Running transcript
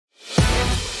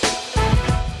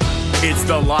It's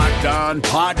the Locked On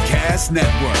Podcast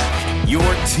Network, your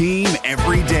team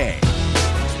every day.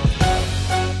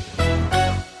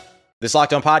 This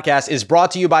Locked On Podcast is brought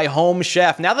to you by Home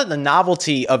Chef. Now that the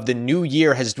novelty of the new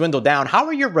year has dwindled down, how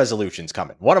are your resolutions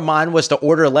coming? One of mine was to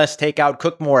order less takeout,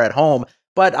 cook more at home,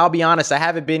 but I'll be honest, I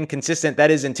haven't been consistent. That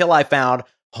is until I found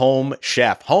Home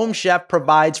Chef. Home Chef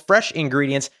provides fresh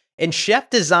ingredients and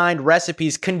chef-designed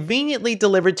recipes conveniently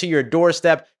delivered to your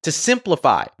doorstep to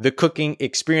simplify the cooking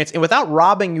experience and without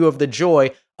robbing you of the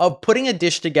joy of putting a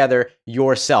dish together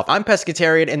yourself. I'm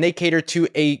pescatarian and they cater to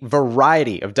a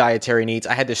variety of dietary needs.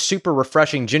 I had this super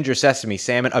refreshing ginger sesame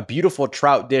salmon, a beautiful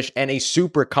trout dish, and a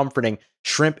super comforting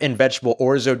shrimp and vegetable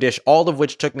orzo dish, all of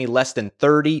which took me less than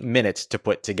 30 minutes to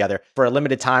put together. For a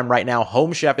limited time right now,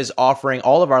 Home Chef is offering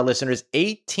all of our listeners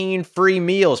 18 free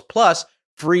meals plus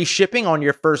free shipping on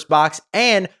your first box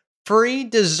and free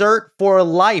dessert for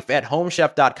life at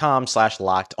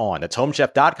homechef.com/lockedon. That's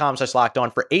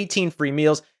homechef.com/lockedon for 18 free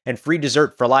meals and free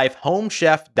dessert for life.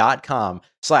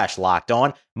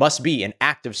 Homechef.com/lockedon. Must be an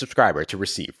active subscriber to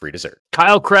receive free dessert.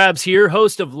 Kyle Krabs here,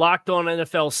 host of Locked On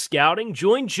NFL Scouting.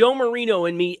 Join Joe Marino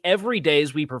and me every day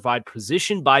as we provide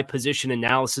position-by-position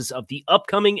analysis of the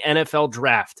upcoming NFL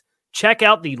Draft. Check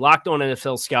out the Locked On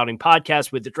NFL Scouting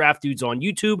podcast with the Draft Dudes on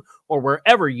YouTube or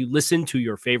wherever you listen to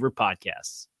your favorite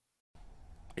podcasts.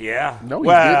 Yeah. No, he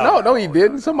didn't. No, he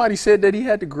didn't. Somebody said that he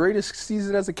had the greatest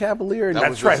season as a Cavalier.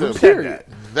 That's right. Who said that?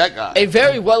 That guy. A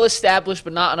very well-established,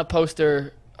 but not on a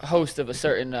poster, host of a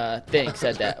certain thing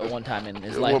said that at one time in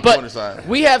his life. But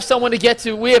we have someone to get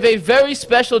to. We have a very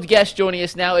special guest joining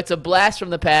us now. It's a blast from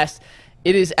the past.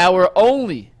 It is our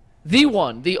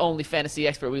the only fantasy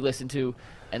expert we listen to,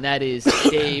 and that is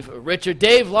Dave Richard.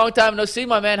 Dave, long time no see,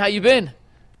 my man. How you been?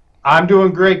 I'm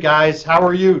doing great, guys. How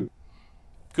are you?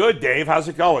 Good, Dave. How's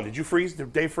it going? Did you freeze?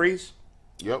 Did Dave freeze?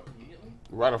 Yep.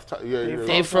 Right off top. Yeah,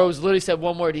 Dave froze. Literally said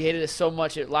one word. He hated it so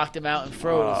much it locked him out and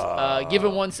froze. Give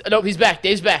him one. No, he's back.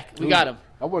 Dave's back. We got him.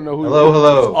 I want to know who.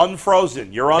 Hello.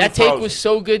 Unfrozen. You're unfrozen. That take was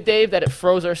so good, Dave, that it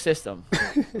froze our system.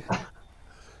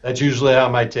 That's usually how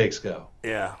my takes go.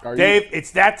 Yeah. Dave,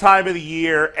 it's that time of the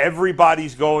year.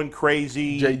 Everybody's going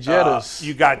crazy. Jay Jettis.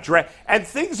 You got and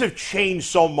things have changed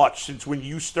so much since when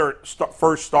you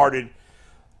first started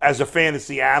as a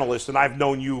fantasy analyst, and I've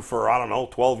known you for,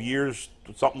 12 years,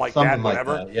 something like that,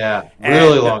 whatever. Yeah,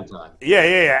 really long time.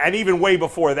 Yeah. And even way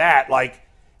before that, like,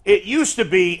 it used to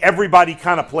be everybody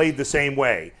kind of played the same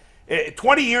way.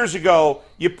 20 years ago,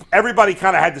 everybody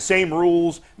kind of had the same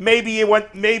rules. Maybe you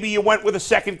went with a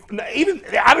second. I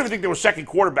don't even think there were second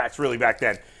quarterbacks really back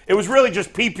then. It was really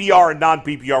just PPR and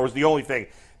non-PPR was the only thing.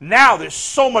 Now there's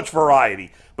so much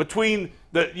variety between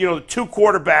the two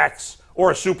quarterbacks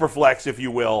or a super flex, if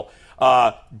you will,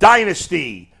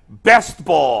 dynasty, best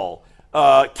ball,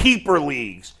 keeper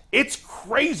leagues. It's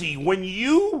crazy when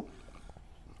you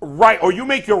write or you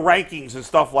make your rankings and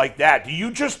stuff like that. Do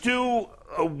you just do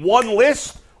one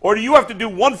list, or do you have to do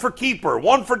one for keeper,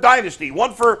 one for dynasty,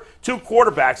 one for two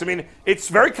quarterbacks? I mean, it's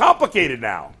very complicated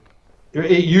now.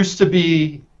 It used to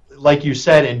be, like you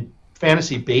said, in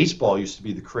fantasy baseball used to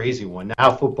be the crazy one.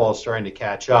 Now football is starting to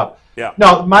catch up. Yeah.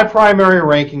 Now, my primary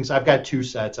rankings, I've got two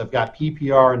sets. I've got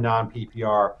PPR and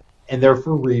non-PPR, and they're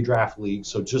for redraft leagues,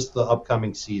 so just the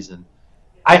upcoming season.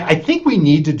 I think we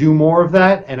need to do more of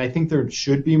that, and I think there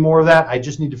should be more of that. I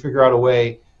just need to figure out a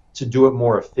way to do it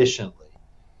more efficiently.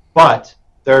 But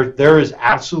there is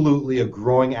absolutely a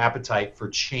growing appetite for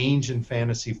change in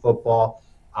fantasy football.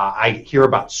 I hear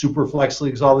about super flex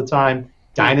leagues all the time.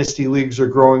 Dynasty leagues are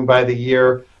growing by the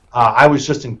year. I was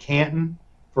just in Canton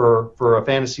for a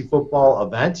fantasy football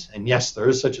event, and yes, there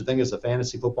is such a thing as a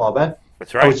fantasy football event.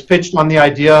 That's right. I was pitched on the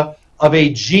idea of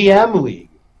a GM league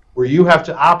where you have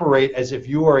to operate as if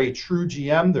you are a true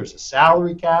GM. There's a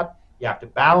salary cap. You have to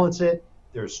balance it.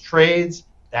 There's trades.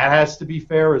 That has to be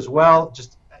fair as well.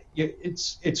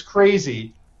 It's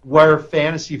crazy where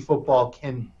fantasy football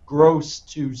can grow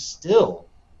to still.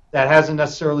 That hasn't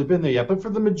necessarily been there yet. But for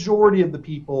the majority of the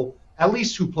people, at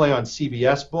least who play on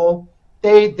CBS Bowl,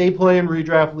 they play in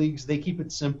redraft leagues. They keep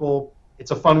it simple.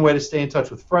 It's a fun way to stay in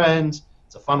touch with friends.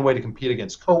 It's a fun way to compete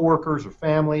against coworkers or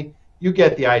family. You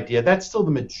get the idea. That's still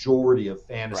the majority of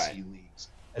fantasy leagues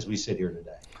as we sit here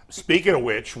today. Speaking of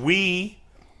which, we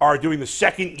are doing the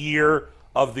second year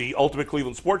of the Ultimate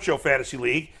Cleveland Sports Show Fantasy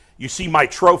League. You see my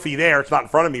trophy there. It's not in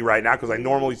front of me right now because I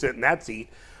normally sit in that seat.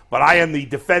 But I am the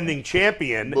defending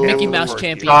champion. Mickey Mouse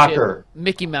Championship. Shocker.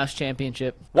 Mickey Mouse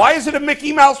Championship. Why is it a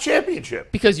Mickey Mouse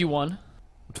Championship? Because you won.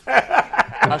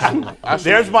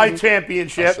 There's my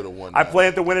championship. I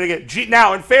plan to win it again.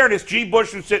 Now, in fairness, G.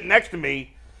 Bush, who's sitting next to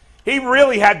me, he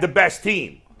really had the best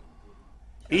team.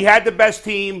 He had the best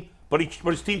team, But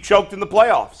his team choked in the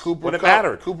playoffs when it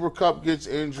mattered. Cooper Kupp gets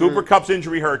injured. Cooper Kupp's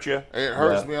injury hurt you. It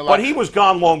hurts me a lot. But he was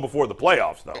gone long before the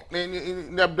playoffs, though.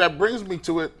 And that brings me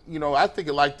to it. I think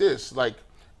it like this. Like,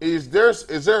 is there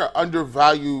an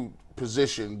undervalued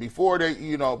position before they?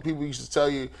 People used to tell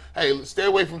you, hey, stay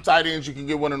away from tight ends. You can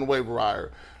get one on the waiver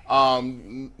wire.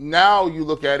 Now you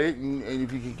look at it, and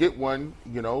if you can get one,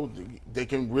 they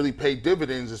can really pay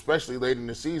dividends, especially late in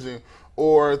the season.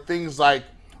 Or things like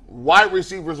wide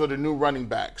receivers are the new running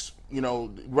backs.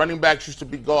 Running backs used to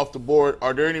go off the board.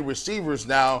 Are there any receivers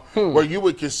now where you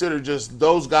would consider just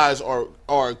those guys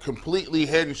are completely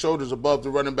head and shoulders above the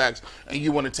running backs, and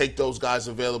you want to take those guys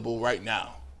available right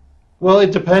now? Well,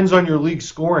 it depends on your league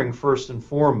scoring first and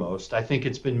foremost. I think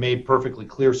it's been made perfectly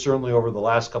clear, certainly over the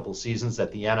last couple of seasons,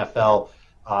 that the NFL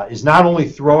is not only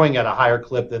throwing at a higher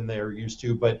clip than they're used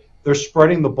to, but they're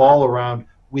spreading the ball around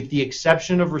with the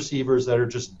exception of receivers that are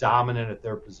just dominant at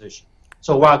their position.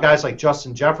 So while guys like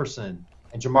Justin Jefferson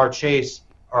and Jamar Chase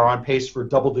are on pace for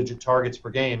double-digit targets per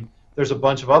game, there's a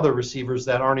bunch of other receivers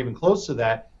that aren't even close to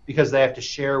that because they have to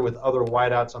share with other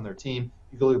wideouts on their team.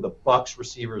 You can look at the Bucs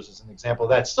receivers as an example of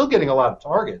that. Still getting a lot of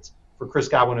targets for Chris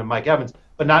Godwin and Mike Evans,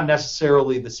 but not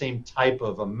necessarily the same type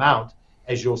of amount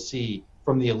as you'll see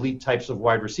from the elite types of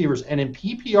wide receivers. And in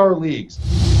PPR leagues,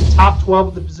 the top 12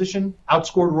 of the position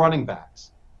outscored running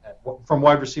backs from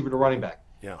wide receiver to running back.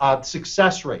 Yeah.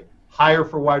 Success rate, higher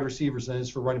for wide receivers than it is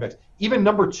for running backs. Even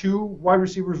number 2 wide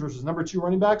receivers versus number 2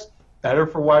 running backs, better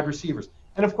for wide receivers.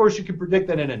 And, of course, you can predict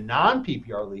that in a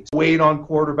non-PPR league, wait on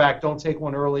quarterback, don't take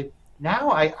one early.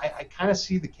 Now I kind of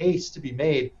see the case to be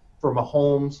made for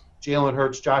Mahomes, Jalen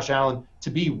Hurts, Josh Allen to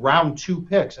be round 2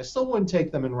 picks. I still wouldn't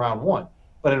take them in round 1.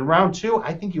 But in round 2,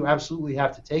 I think you absolutely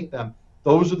have to take them.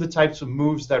 Those are the types of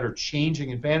moves that are changing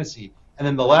in fantasy. And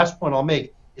then the last point I'll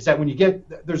make is that when you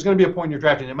there's going to be a point in your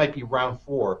draft, and it might be round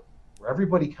 4, where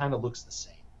everybody kind of looks the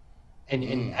same.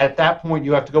 And at that point,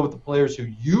 you have to go with the players who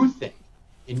you think,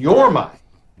 in your mind,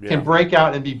 can break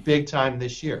out and be big time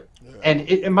this year. Yeah. And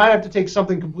it might have to take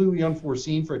something completely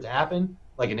unforeseen for it to happen,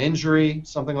 like an injury,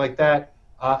 something like that.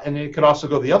 And it could also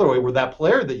go the other way, where that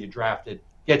player that you drafted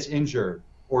gets injured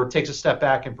or takes a step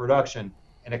back in production,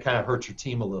 and it kind of hurts your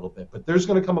team a little bit. But there's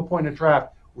going to come a point in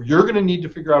draft where you're going to need to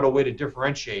figure out a way to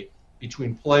differentiate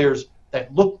between players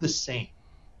that look the same.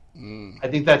 I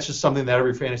think that's just something that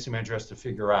every fantasy manager has to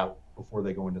figure out before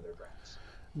they go into their drafts.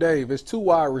 Dave, it's 2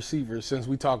 wide receivers, since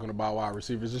we're talking about wide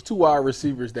receivers. There's 2 wide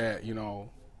receivers that,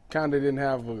 kind of didn't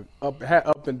have had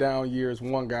up and down years.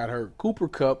 One got hurt. Cooper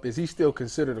Kupp, is he still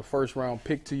considered a first-round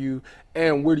pick to you?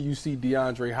 And where do you see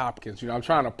DeAndre Hopkins? I'm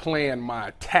trying to plan my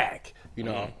attack,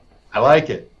 I like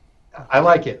it.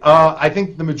 I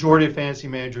think the majority of fantasy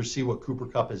managers see what Cooper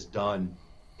Kupp has done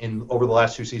over the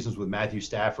last 2 seasons with Matthew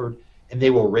Stafford, and they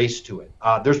will race to it.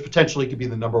 There's potentially could be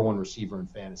the number 1 receiver in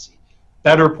fantasy.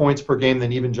 Better points per game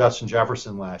than even Justin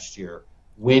Jefferson last year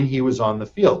when he was on the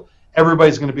field.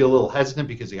 Everybody's going to be a little hesitant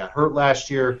because he got hurt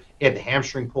last year. He had the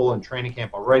hamstring pull in training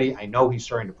camp already. I know he's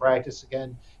starting to practice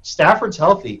again. Stafford's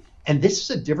healthy, and this is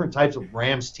a different type of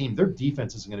Rams team. Their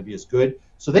defense isn't going to be as good,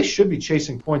 so they should be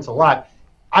chasing points a lot.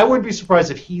 I wouldn't be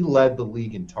surprised if he led the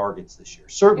league in targets this year.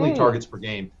 Certainly targets per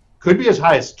game. Could be as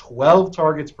high as 12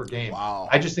 targets per game. Wow.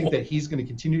 I just think that he's going to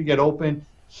continue to get open.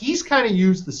 He's kind of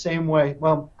used the same way.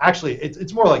 Well, actually,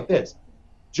 it's more like this.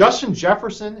 Justin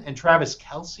Jefferson and Travis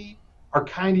Kelce are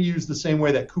kind of used the same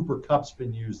way that Cooper Kupp's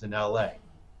been used in L.A.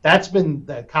 That's been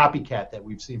that copycat that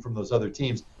we've seen from those other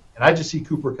teams. And I just see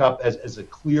Cooper Kupp as a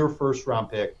clear first-round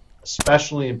pick,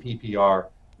 especially in PPR,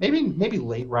 maybe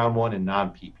late round 1 in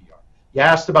non-PPR. You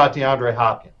asked about DeAndre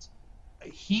Hopkins.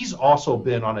 He's also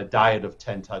been on a diet of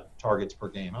 10 targets per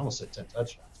game. I almost said 10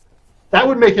 touchdowns. That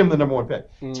would make him the number 1 pick.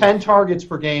 10 targets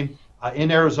per game. In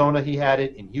Arizona, he had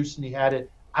it. In Houston, he had it.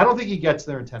 I don't think he gets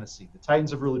there in Tennessee. The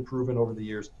Titans have really proven over the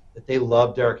years that they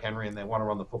love Derrick Henry and they want to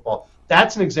run the football.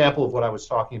 That's an example of what I was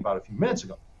talking about a few minutes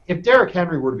ago. If Derrick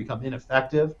Henry were to become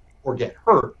ineffective or get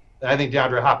hurt, then I think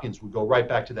DeAndre Hopkins would go right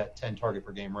back to that 10 target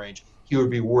per game range. He would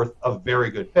be worth a very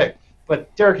good pick.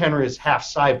 But Derrick Henry is half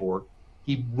cyborg.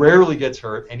 He rarely gets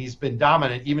hurt, and he's been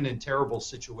dominant even in terrible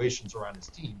situations around his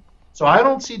team. So I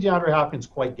don't see DeAndre Hopkins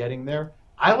quite getting there.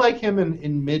 I like him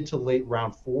in mid to late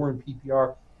round 4 in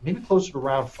PPR, maybe closer to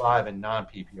round 5 in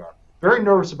non-PPR. Very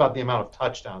nervous about the amount of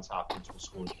touchdowns Hopkins will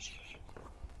score this year.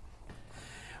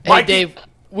 Hey, Dave,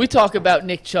 we talk about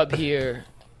Nick Chubb here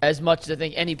as much as I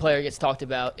think any player gets talked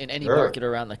about in any market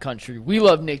around the country. We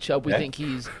love Nick Chubb. We think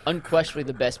he's unquestionably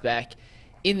the best back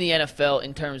in the NFL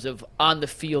in terms of on the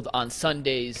field on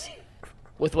Sundays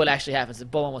with what actually happens. The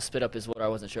ball almost spit up his water. I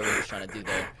wasn't sure what he was trying to do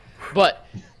there. But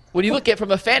when you look at it from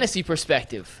a fantasy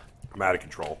perspective, I'm out of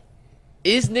control.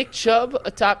 Is Nick Chubb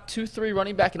a top 2-3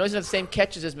 running back? I know he's not the same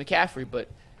catches as McCaffrey, but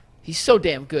he's so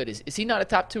damn good. Is he not a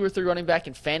top 2 or 3 running back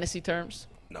in fantasy terms?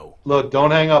 No. Look,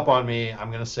 don't hang up on me. I'm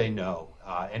going to say no.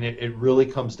 And it really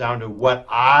comes down to what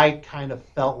I kind of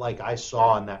felt like I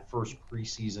saw in that first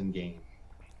preseason game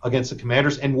against the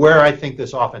Commanders and where I think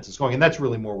this offense is going. And that's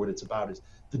really more what it's about, is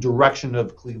the direction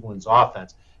of Cleveland's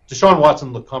offense. Deshaun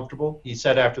Watson looked comfortable. He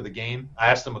said after the game, I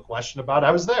asked him a question about,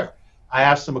 I was there. I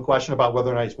asked him a question about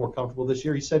whether or not he's more comfortable this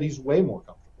year. He said he's way more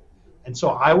comfortable. And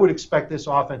so I would expect this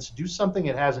offense to do something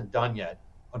it hasn't done yet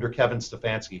under Kevin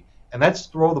Stefanski, and that's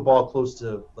throw the ball close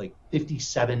to like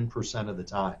 57% of the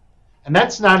time. And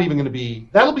that's not even going to be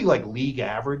 – that'll be like league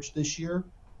average this year.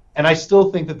 And I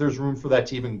still think that there's room for that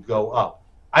to even go up.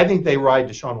 I think they ride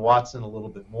Deshaun Watson a little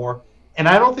bit more. And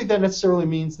I don't think that necessarily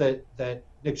means that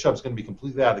Nick Chubb's going to be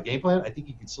completely out of the game plan. I think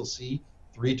you can still see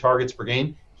 3 targets per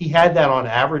game. He had that on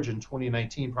average in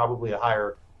 2019, probably a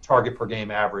higher target per game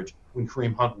average when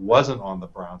Kareem Hunt wasn't on the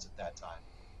Browns at that time.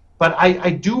 But I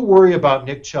do worry about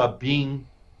Nick Chubb being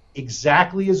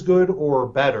exactly as good or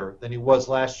better than he was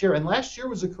last year. And last year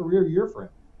was a career year for him.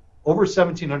 Over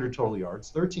 1,700 total yards,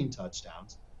 13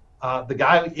 touchdowns. The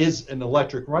guy is an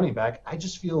electric running back. I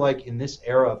just feel like in this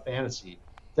era of fantasy,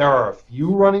 there are a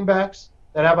few running backs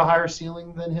that have a higher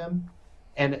ceiling than him.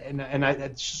 And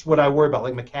that's just what I worry about.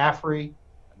 Like McCaffrey,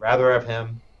 I'd rather have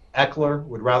him. Eckler,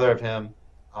 would rather have him.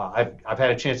 I've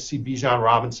had a chance to see Bijan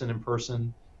Robinson in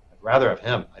person. I'd rather have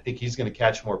him. I think he's going to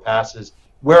catch more passes.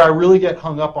 Where I really get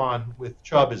hung up on with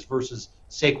Chubb is versus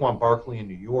Saquon Barkley in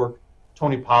New York,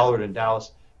 Tony Pollard in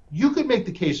Dallas. You could make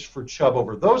the case for Chubb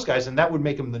over those guys, and that would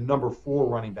make him the number 4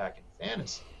 running back in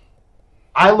fantasy.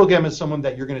 I look at him as someone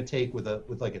that you're going to take with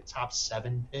like a top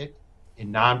 7 pick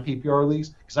in non-PPR leagues,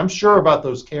 because I'm sure about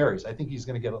those carries. I think he's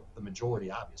going to get the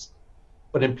majority, obviously.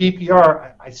 But in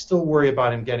PPR, I still worry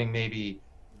about him getting maybe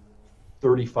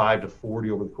 35 to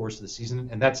 40 over the course of the season,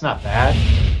 and that's not bad.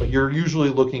 But you're usually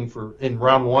looking for, in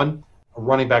round 1, a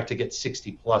running back to get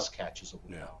 60-plus catches over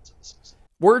the balance of the season.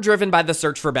 We're driven by the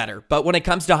search for better, but when it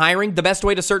comes to hiring, the best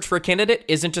way to search for a candidate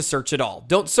isn't to search at all.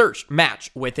 Don't search,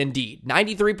 match with Indeed.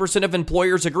 93% of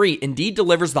employers agree Indeed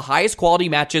delivers the highest quality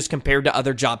matches compared to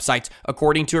other job sites,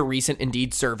 according to a recent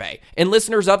Indeed survey. And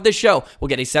listeners of this show will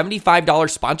get a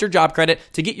 $75 sponsored job credit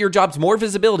to get your jobs more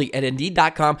visibility at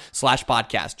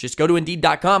Indeed.com/podcast. Just go to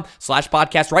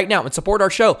Indeed.com/podcast right now and support our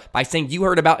show by saying you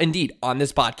heard about Indeed on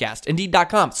this podcast.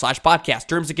 Indeed.com/podcast.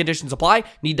 Terms and conditions apply.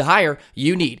 Need to hire?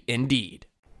 You need Indeed.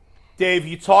 Dave,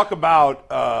 you talk about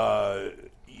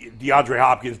DeAndre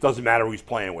Hopkins, doesn't matter who he's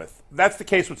playing with. That's the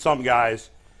case with some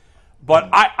guys. But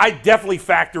I definitely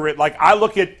factor it. Like, I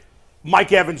look at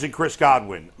Mike Evans and Chris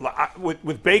Godwin.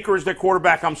 With Baker as their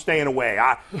quarterback, I'm staying away.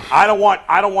 I don't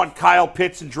want Kyle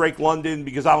Pitts and Drake London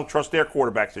because I don't trust their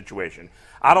quarterback situation.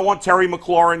 I don't want Terry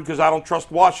McLaurin because I don't trust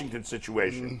Washington's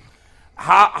situation.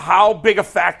 How big a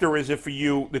factor is it for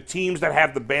you, the teams that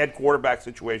have the bad quarterback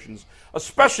situations,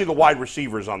 especially the wide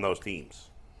receivers on those teams?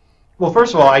 Well,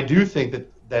 first of all, I do think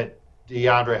that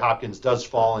DeAndre Hopkins does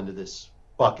fall into this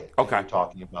bucket that you're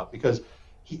talking about, because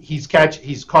he's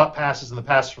caught passes in the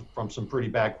past from some pretty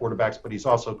bad quarterbacks, but he's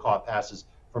also caught passes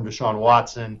from Deshaun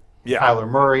Watson, Kyler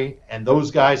Murray, and those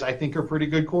guys I think are pretty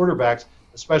good quarterbacks,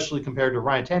 especially compared to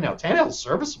Ryan Tannehill. Tannehill's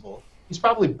serviceable. He's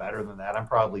probably better than that. I'm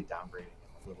probably downgrading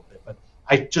him a little bit, but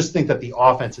I just think that the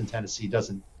offense in Tennessee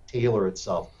doesn't tailor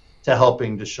itself to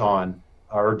helping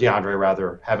DeAndre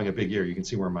rather, having a big year. You can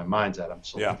see where my mind's at. I'm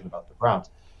still thinking about the Browns.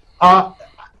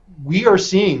 We are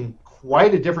seeing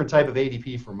quite a different type of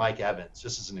ADP for Mike Evans,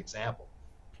 just as an example,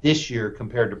 this year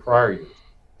compared to prior years.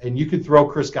 And you could throw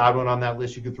Chris Godwin on that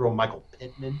list. You could throw Michael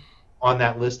Pittman on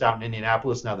that list out in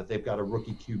Indianapolis now that they've got a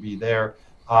rookie QB there.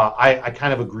 I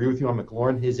kind of agree with you on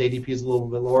McLaurin. His ADP is a little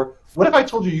bit lower. What if I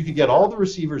told you could get all the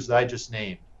receivers that I just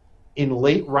named in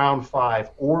late round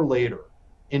 5 or later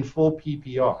in full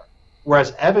PPR?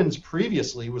 Whereas Evans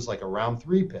previously was like a round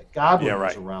 3 pick. Godwin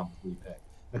was a round 3 pick.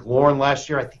 McLaurin last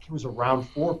year, I think he was a round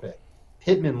 4 pick.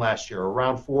 Pittman last year, a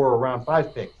round 4 or a round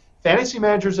 5 pick. Fantasy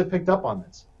managers have picked up on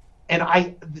this. And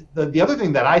the other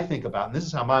thing that I think about, and this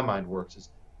is how my mind works, is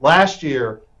last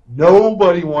year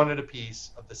nobody wanted a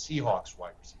piece of the Seahawks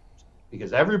wide receivers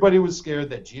because everybody was scared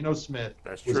that Geno Smith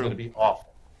was going to be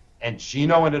awful. And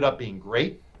Geno ended up being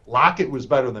great. Lockett was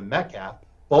better than Metcalf.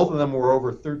 Both of them were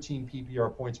over 13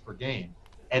 PPR points per game.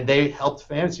 And they helped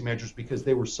fantasy managers because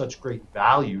they were such great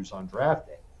values on draft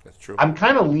day. That's true. I'm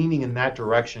kind of leaning in that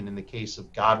direction in the case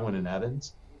of Godwin and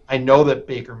Evans. I know that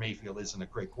Baker Mayfield isn't a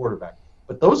great quarterback,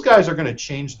 but those guys are going to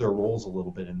change their roles a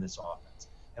little bit in this offense.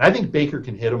 And I think Baker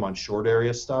can hit him on short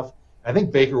area stuff. I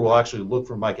think Baker will actually look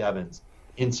for Mike Evans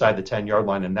inside the 10-yard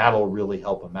line, and that'll really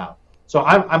help him out. So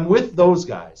I'm with those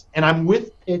guys, and I'm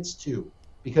with Pitts too,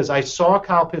 because I saw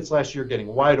Kyle Pitts last year getting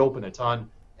wide open a ton,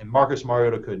 and Marcus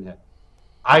Mariota couldn't hit him.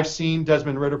 I've seen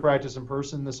Desmond Ridder practice in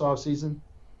person this offseason.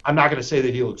 I'm not going to say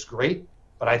that he looks great,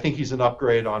 but I think he's an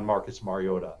upgrade on Marcus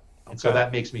Mariota. And so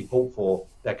that makes me hopeful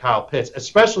that Kyle Pitts,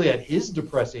 especially at his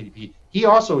depressed ADP, he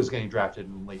also is getting drafted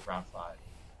in late round 5.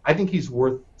 I think he's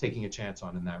worth taking a chance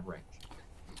on in that range.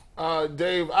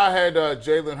 Dave, I had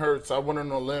Jalen Hurts. I went on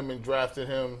a limb and drafted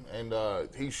him, and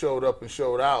he showed up and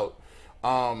showed out.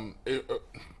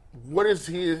 What is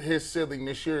his ceiling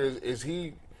this year? Is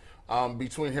he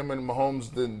between him and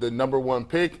Mahomes the number one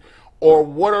pick? Or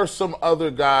what are some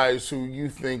other guys who you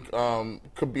think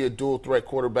could be a dual threat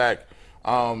quarterback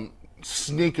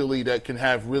sneakily that can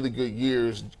have really good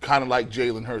years, kind of like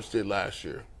Jalen Hurts did last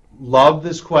year? Love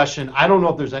this question. I don't know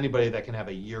if there's anybody that can have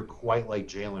a year quite like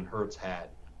Jalen Hurts had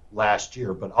last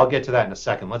year, but I'll get to that in a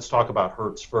second. Let's talk about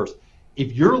Hurts first.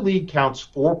 If your league counts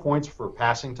 4 points for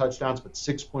passing touchdowns but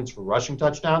 6 points for rushing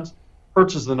touchdowns,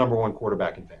 Hurts is the number one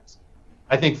quarterback in fantasy.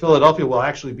 I think Philadelphia will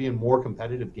actually be in more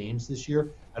competitive games this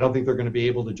year. I don't think they're going to be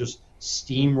able to just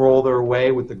steamroll their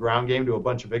way with the ground game to a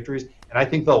bunch of victories, and I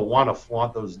think they'll want to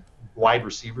flaunt those wide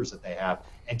receivers that they have.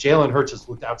 And Jalen Hurts has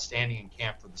looked outstanding in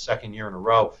camp for the second year in a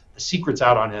row. The secret's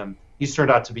out on him. He's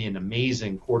turned out to be an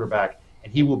amazing quarterback,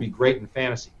 and he will be great in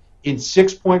fantasy. In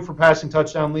 6 point for passing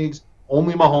touchdown leagues,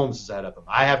 only Mahomes is ahead of him.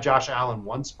 I have Josh Allen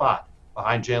one spot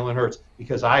behind Jalen Hurts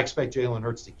because I expect Jalen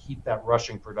Hurts to keep that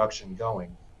rushing production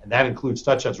going, and that includes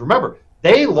touchdowns. Remember,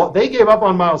 they gave up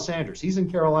on Miles Sanders. He's in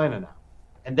Carolina now,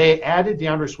 and they added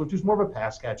DeAndre Swift, who's more of a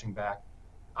pass-catching back.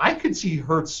 I could see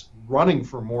Hurts running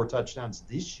for more touchdowns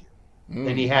this year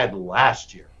than he had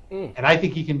last year, and I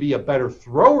think he can be a better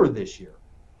thrower this year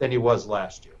than he was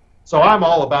last year. So I'm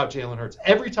all about Jalen Hurts.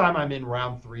 Every time I'm in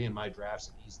round 3 in my drafts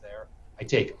and he's there, I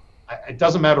take him. It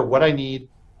doesn't matter what I need.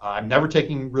 I'm never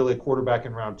taking really a quarterback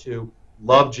in round 2.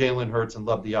 Love Jalen Hurts and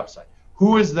love the upside.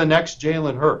 Who is the next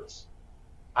Jalen Hurts?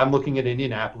 I'm looking at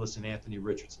Indianapolis and Anthony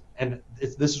Richardson. And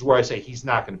this is where I say he's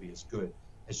not going to be as good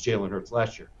as Jalen Hurts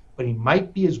last year. But he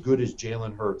might be as good as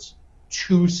Jalen Hurts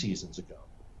 2 seasons ago,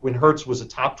 when Hurts was a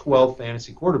top 12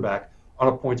 fantasy quarterback on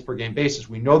a points per game basis.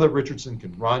 We know that Richardson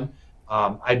can run.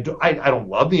 I don't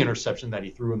love the interception that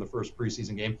he threw in the first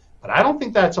preseason game, but I don't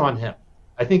think that's on him.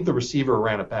 I think the receiver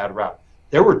ran a bad route.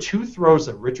 There were 2 throws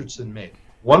that Richardson made.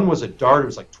 One was a dart. It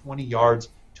was like 20 yards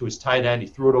to his tight end. He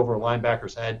threw it over a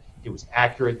linebacker's head. It was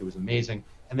accurate. It was amazing.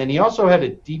 And then he also had a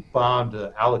deep bomb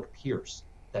to Alec Pierce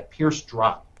that Pierce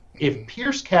dropped. If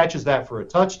Pierce catches that for a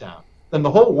touchdown, then the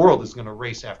whole world is going to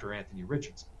race after Anthony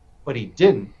Richardson. But he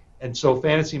didn't, and so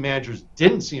fantasy managers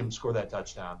didn't see him score that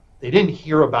touchdown. They didn't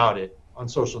hear about it on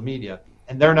social media,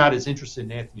 and they're not as interested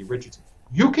in Anthony Richardson.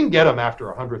 You can get him after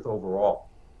 100th overall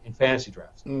in fantasy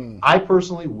drafts. I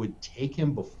personally would take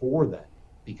him before then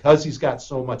because he's got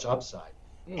so much upside.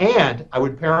 And I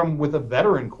would pair him with a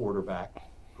veteran quarterback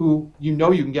who you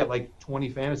can get like 20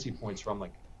 fantasy points from,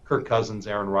 like Kirk Cousins,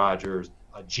 Aaron Rodgers,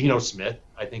 Geno Smith,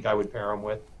 I think I would pair him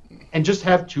with, and just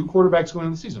have 2 quarterbacks going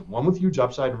into the season, one with huge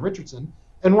upside in Richardson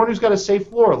and one who's got a safe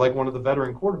floor like one of the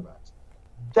veteran quarterbacks.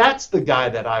 That's the guy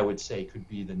that I would say could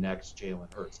be the next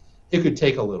Jalen Hurts. It could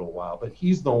take a little while, but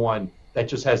he's the one that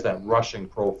just has that rushing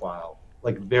profile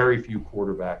like very few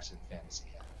quarterbacks in fantasy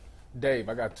have. Dave,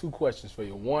 I got 2 questions for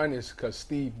you. One is because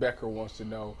Steve Becker wants to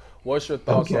know, what's your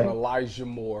thoughts on Elijah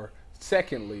Moore?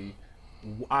 Secondly,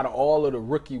 out of all of the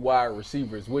rookie wide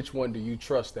receivers, which one do you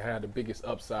trust to have the biggest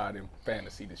upside in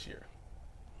fantasy this year?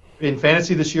 In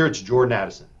fantasy this year, it's Jordan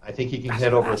Addison. I think he can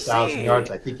hit over 1,000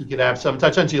 yards. I think he could have some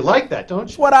touchdowns. You like that, don't you?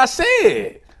 That's what I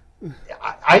said.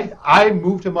 I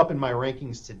moved him up in my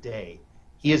rankings today.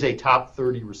 He is a top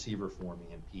 30 receiver for me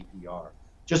in PPR.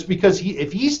 Just because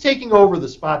if he's taking over the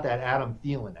spot that Adam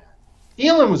Thielen had.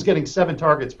 Thielen was getting 7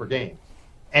 targets per game.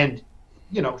 And,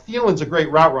 Thielen's a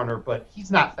great route runner, but he's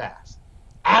not fast.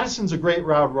 Addison's a great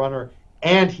route runner,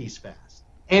 and he's fast.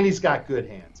 And he's got good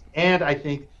hands. And I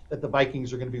think that the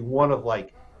Vikings are going to be one of,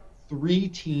 3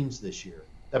 teams this year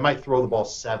that might throw the ball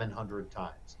 700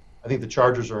 times. I think the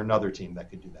Chargers are another team that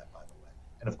could do that, by the way.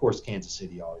 And, of course, Kansas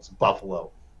City always,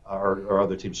 Buffalo or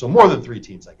other teams. So more than 3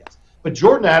 teams, I guess. But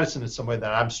Jordan Addison is somebody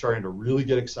that I'm starting to really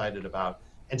get excited about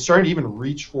and starting to even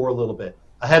reach for a little bit.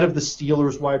 Ahead of the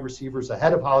Steelers wide receivers,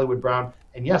 ahead of Hollywood Brown,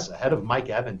 and, yes, ahead of Mike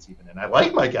Evans even. And I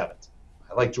like Mike Evans.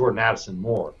 I like Jordan Addison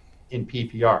more in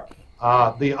PPR.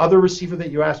 The other receiver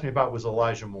that you asked me about was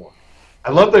Elijah Moore.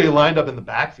 I love that he lined up in the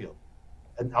backfield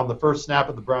on the first snap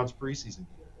of the Browns preseason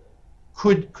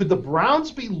game. Could the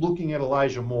Browns be looking at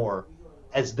Elijah Moore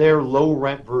as their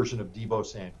low-rent version of Deebo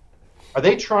Samuel? Are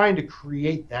they trying to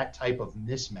create that type of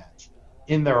mismatch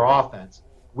in their offense?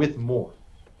 with more.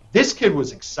 This kid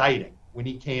was exciting when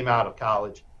he came out of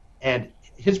college, and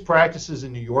his practices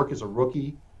in New York as a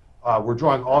rookie were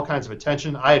drawing all kinds of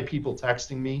attention. I had people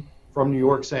texting me from New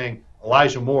York saying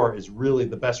Elijah Moore is really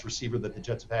the best receiver that the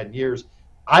Jets have had in years.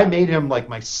 I made him like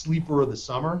my sleeper of the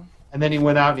summer, and then he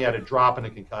went out and he had a drop and a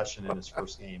concussion in his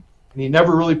first game, and he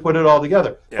never really put it all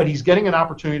together. Yeah. But he's getting an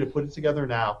opportunity to put it together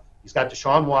now. He's got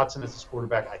Deshaun Watson as his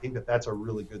quarterback. I think that that's a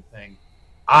really good thing.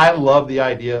 I love the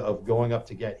idea of going up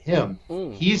to get him.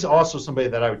 He's also somebody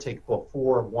that I would take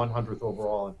before 100th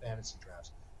overall in fantasy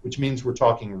drafts, which means we're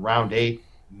talking round 8,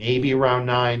 maybe round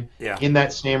 9, in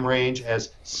that same range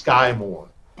as Sky Moore,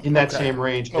 in that same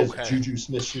range as Juju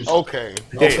Smith-Schuster. Okay.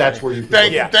 That's where you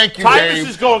thank you, Dave. Tyvus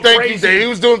is going crazy. You, Dave. He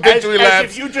was doing victory laps.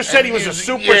 As if you just said he was a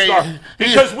superstar.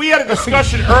 Because we had a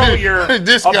discussion earlier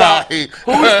about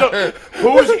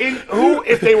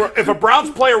if a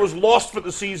Browns player was lost for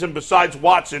the season besides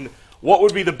Watson, what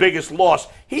would be the biggest loss?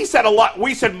 He said a lot.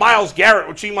 We said Myles Garrett,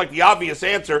 which seemed like the obvious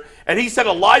answer, and he said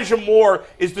Elijah Moore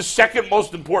is the second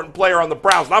most important player on the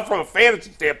Browns. Not from a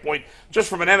fantasy standpoint, just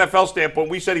from an NFL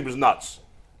standpoint. We said he was nuts.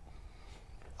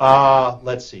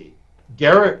 Let's see.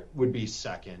 Garrett would be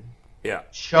second. Yeah.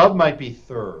 Chubb might be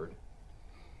third.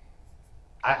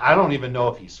 I don't even know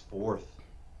if he's fourth.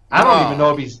 I don't even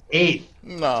know if he's eighth, to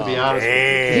be honest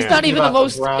with you. He's not even the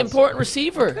most important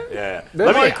receiver. Yeah.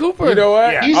 Amari Cooper. You know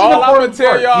what? Yeah. He's All an I'm going important to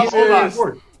tell part. y'all He's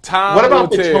is time what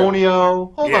about will tell. Antonio?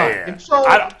 Hold on. If Joe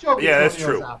that's Antonio's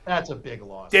true. out, that's a big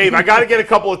loss. Dave, I got to get a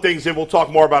couple of things in. We'll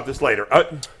talk more about this later.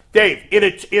 Dave,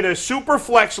 in a super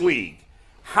flex league,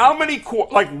 how many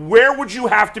where would you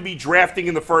have to be drafting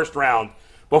in the first round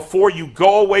before you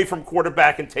go away from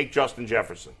quarterback and take Justin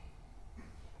Jefferson?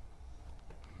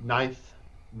 9th,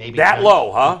 maybe. That 10th.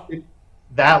 low,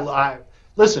 huh?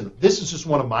 Listen, this is just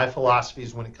one of my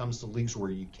philosophies when it comes to leagues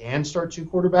where you can start 2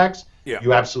 quarterbacks. Yeah.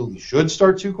 You absolutely should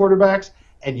start 2 quarterbacks,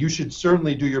 and you should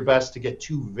certainly do your best to get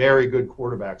 2 very good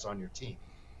quarterbacks on your team.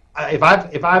 I've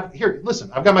got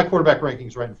my quarterback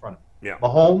rankings right in front of me. Yeah.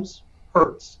 Mahomes,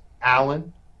 Hurts,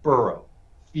 Allen, Burrow,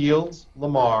 Fields,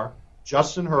 Lamar,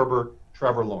 Justin Herbert,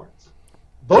 Trevor Lawrence.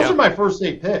 Those are my first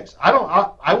 8 picks.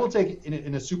 I will take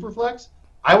in a super flex.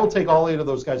 I will take all 8 of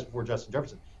those guys before Justin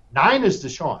Jefferson. 9 is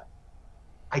Deshaun.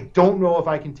 I don't know if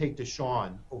I can take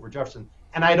Deshaun over Jefferson,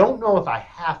 and I don't know if I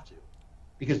have to,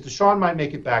 because Deshaun might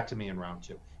make it back to me in round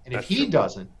 2. And if he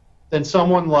doesn't, then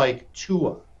someone like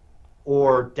Tua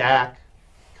or Dak,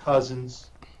 Cousins,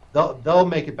 they'll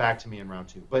make it back to me in round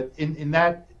 2. But in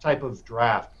that type of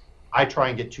draft, I try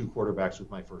and get 2 quarterbacks with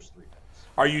my first 3 picks.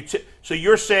 Are you so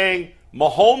you're saying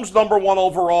Mahomes number 1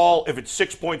 overall if it's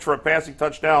 6 points for a passing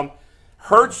touchdown,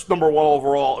 Hurts number 1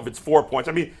 overall if it's 4 points.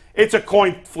 I mean, it's a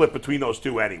coin flip between those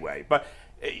two anyway. But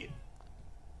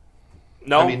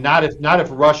no, I mean not if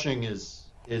rushing is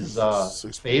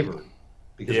favored,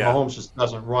 because Mahomes just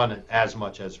doesn't run it as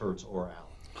much as Hurts or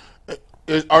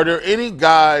Allen. Are there any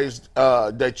guys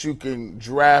that you can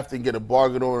draft and get a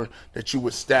bargain on that you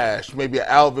would stash? Maybe an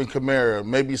Alvin Kamara,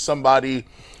 maybe somebody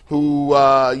who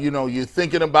you're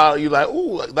thinking about. You're like,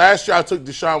 ooh, last year I took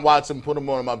Deshaun Watson, put him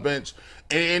on my bench,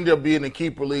 and it ended up being a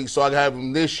keeper league, so I have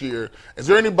him this year. Is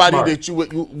there anybody that you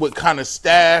would kind of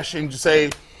stash and just say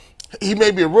he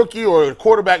may be a rookie or a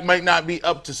quarterback might not be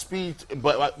up to speed,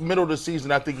 but middle of the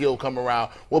season I think he'll come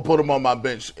around. We'll put him on my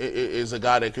bench. Is a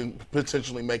guy that can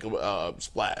potentially make a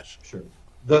splash. Sure.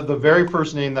 The very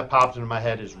first name that popped into my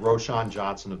head is Roschon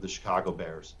Johnson of the Chicago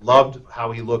Bears. Loved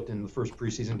how he looked in the first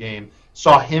preseason game.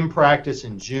 Saw him practice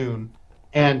in June,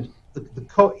 and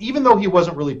even though he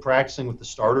wasn't really practicing with the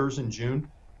starters in June,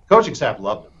 the coaching staff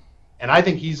loved him. And I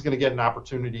think he's going to get an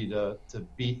opportunity to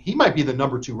be – he might be the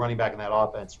number 2 running back in that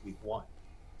offense week 1.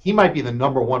 He might be the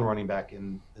number 1 running back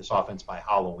in this offense by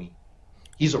Halloween.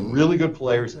 He's a really good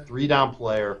player. He's a 3-down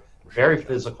player, very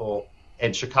physical,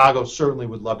 and Chicago certainly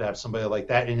would love to have somebody like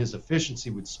that, and his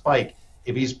efficiency would spike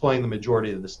if he's playing the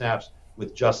majority of the snaps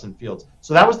with Justin Fields.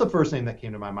 So that was the first name that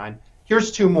came to my mind.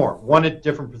 Here's 2 more, one at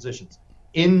different positions.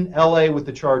 In L.A. with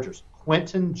the Chargers,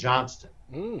 Quentin Johnston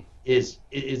is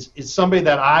somebody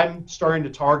that I'm starting to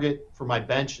target for my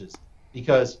benches,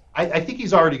 because I think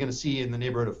he's already going to see in the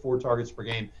neighborhood of 4 targets per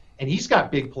game, and he's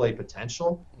got big play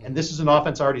potential. And this is an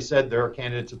offense I already said they're a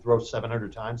candidate to throw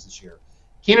 700 times this year.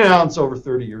 Keenan Allen's over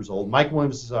 30 years old. Mike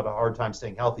Williams has had a hard time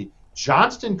staying healthy.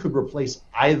 Johnston could replace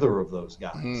either of those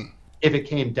guys if it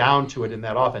came down to it in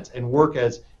that offense and work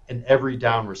as an every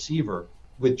down receiver.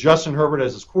 With Justin Herbert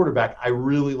as his quarterback, I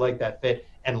really like that fit.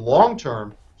 And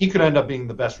long-term, he could end up being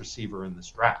the best receiver in this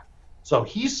draft. So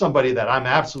he's somebody that I'm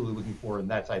absolutely looking for in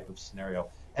that type of scenario.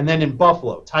 And then in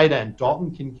Buffalo, tight end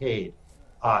Dalton Kincaid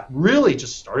really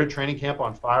just started training camp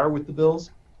on fire with the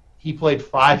Bills. He played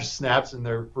 5 snaps in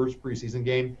their first preseason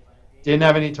game, didn't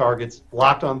have any targets,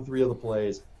 blocked on 3 of the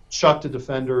plays, chucked a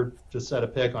defender to set a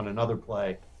pick on another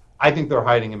play. I think they're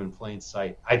hiding him in plain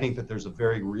sight. I think that there's a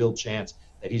very real chance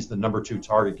that he's the number 2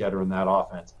 target getter in that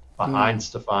offense behind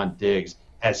Stephon Diggs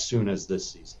as soon as this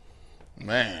season.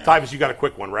 Man. Tyvus, you got a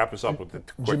quick one. Wrap us up with the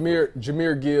quick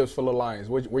Jahmyr Gibbs for the Lions.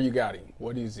 Where you got him?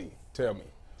 What is he? Tell me.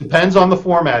 Depends on the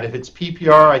format. If it's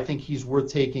PPR, I think he's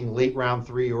worth taking late round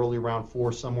 3, early round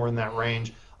 4, somewhere in that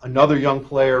range. Another young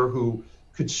player who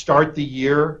could start the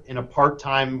year in a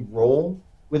part-time role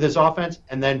with his offense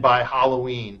and then by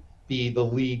Halloween be the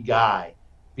lead guy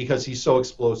because he's so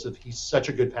explosive. He's such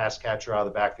a good pass catcher out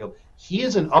of the backfield. He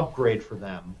is an upgrade for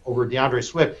them over DeAndre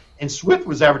Swift. And Swift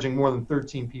was averaging more than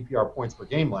 13 PPR points per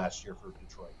game last year for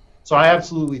Detroit. So I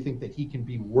absolutely think that he can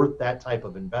be worth that type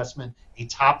of investment, a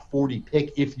top 40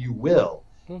 pick, if you will,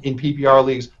 in PPR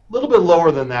leagues. A little bit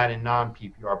lower than that in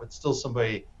non-PPR, but still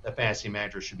somebody that fantasy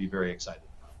managers should be very excited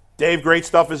about. Dave, great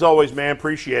stuff as always, man.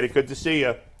 Appreciate it. Good to see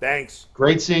you. Thanks.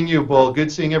 Great seeing you, Bull.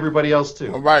 Good seeing everybody else,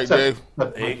 too. All right, Dave.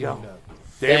 There you go.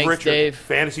 Thanks, Richard, Dave.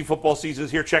 Fantasy football season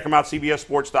is here. Check him out,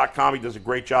 CBSSports.com. He does a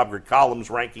great job. Great columns,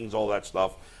 rankings, all that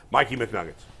stuff. Mikey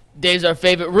McNuggets. Dave's our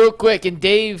favorite. Real quick, and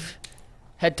Dave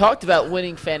had talked about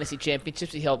winning fantasy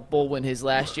championships. He helped Bull win his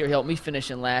last year. He helped me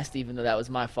finish in last, even though that was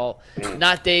my fault.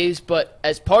 Not Dave's, but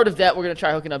as part of that, we're going to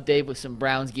try hooking up Dave with some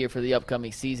Browns gear for the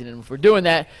upcoming season. And if we're doing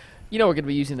that, we're going to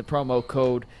be using the promo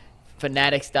code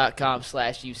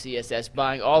fanatics.com/UCSS,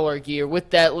 buying all our gear with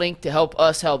that link to help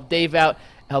us help Dave out.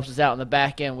 It helps us out on the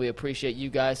back end. We appreciate you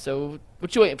guys. So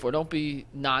what you waiting for? Don't be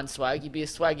non-swaggy. Be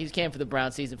as swaggy as you can for the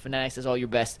Brown season. Fanatics has all your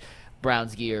best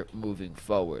Browns gear moving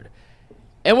forward.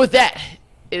 And with that,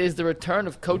 it is the return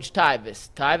of Coach Tyvus.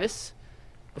 Tyvus,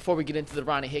 before we get into the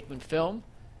Ronnie Hickman film,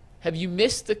 have you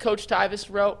missed the Coach Tyvus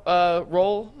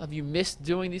role? Have you missed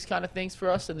doing these kind of things for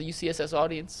us and the UCSS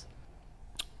audience?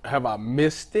 Have I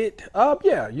missed it?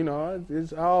 Yeah,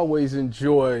 I always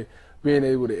enjoy being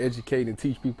able to educate and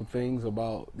teach people things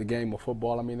about the game of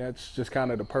football. I mean, that's just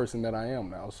kind of the person that I am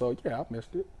now. So, yeah, I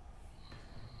missed it.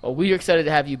 Well, we are excited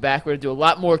to have you back. We're going to do a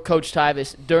lot more Coach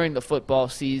Tyvus during the football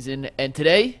season. And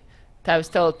today,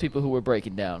 Tyvus, tell people who we're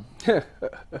breaking down.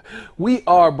 We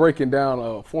are breaking down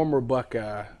a former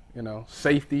Buckeye,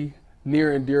 safety,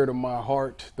 near and dear to my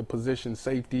heart, the position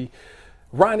safety.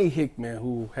 Ronnie Hickman,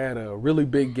 who had a really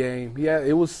big game. He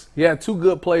had 2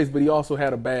 good plays, but he also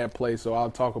had a bad play. So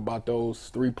I'll talk about those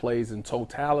 3 plays in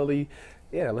totality.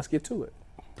 Yeah, let's get to it.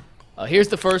 Here's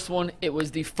the first one. It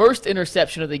was the first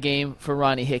interception of the game for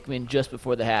Ronnie Hickman just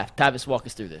before the half. Tyvus, walk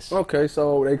us through this. Okay,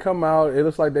 so they come out. It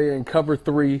looks like they're in cover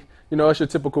 3. It's your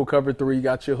typical cover 3. You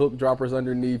got your hook droppers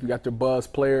underneath. You got your buzz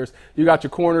players. You got your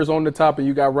corners on the top, and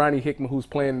you got Ronnie Hickman who's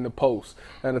playing in the post.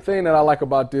 And the thing that I like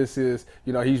about this is,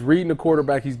 he's reading the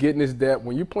quarterback. He's getting his depth.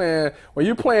 When you're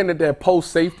playing at that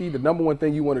post safety, the number one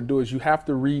thing you want to do is you have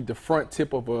to read the front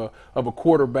tip of a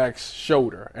quarterback's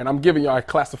shoulder. And I'm giving y'all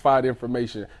classified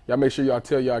information. Y'all make sure y'all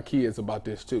tell y'all kids about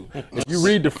this too. If you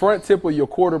read the front tip of your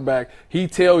quarterback, he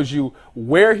tells you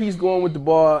where he's going with the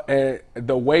ball and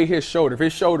the way his shoulder. If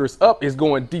his shoulder's up, it's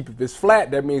going deep. If it's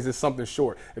flat, that means it's something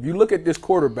short. If you look at this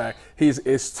quarterback,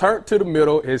 it's turned to the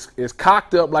middle, it's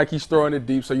cocked up like he's throwing it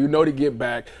deep, so to get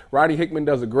back. Ronnie Hickman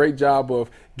does a great job of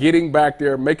getting back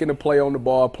there, making a play on the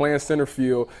ball, playing center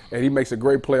field, and he makes a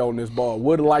great play on this ball.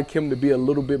 Would like him to be a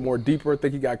little bit more deeper. I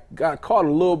think he got caught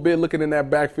a little bit looking in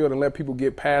that backfield and let people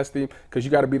get past him because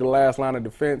you got to be the last line of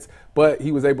defense. But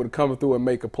he was able to come through and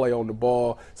make a play on the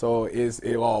ball, so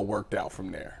it all worked out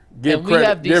from there. Give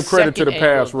credit to the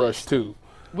pass rush, too.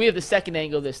 We have the second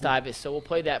angle of this, Tyvus, so we'll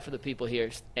play that for the people here.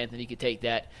 Anthony, you can take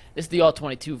that. This is the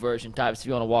all-22 version, Tyvus, if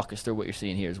you want to walk us through what you're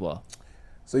seeing here as well.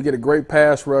 So you get a great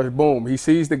pass rush. Boom. He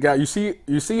sees the guy. You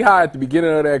see how at the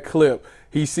beginning of that clip,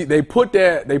 they put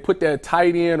that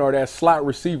tight end or that slot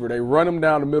receiver. They run him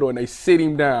down the middle and they sit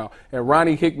him down. And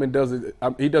Ronnie Hickman does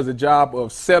a job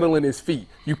of settling his feet.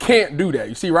 You can't do that.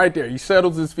 You see right there, he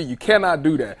settles his feet. You cannot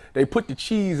do that. They put the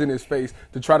cheese in his face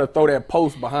to try to throw that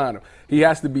post behind him. He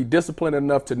has to be disciplined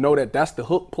enough to know that that's the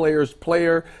hook player's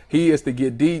player. He is to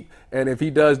get deep, and if he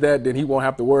does that, then he won't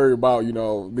have to worry about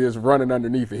this running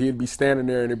underneath it. He'd be standing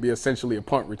there, and it'd be essentially a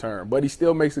punt return. But he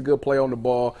still makes a good play on the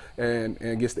ball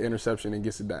and gets the interception and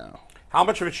gets it down. How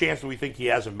much of a chance do we think he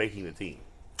has of making the team?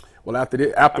 Well, after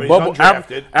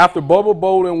Bubba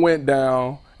Bolden went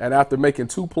down, and after making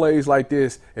 2 plays like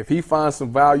this, if he finds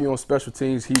some value on special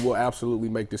teams, he will absolutely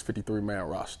make this 53-man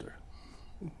roster.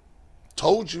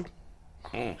 Told you.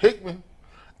 Hickman.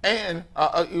 And,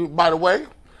 by the way,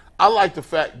 I like the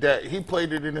fact that he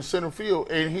played it in the center field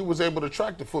and he was able to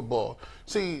track the football.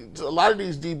 See, a lot of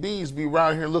these DBs be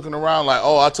around here looking around like,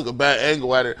 oh, I took a bad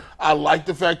angle at it. I like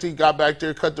the fact he got back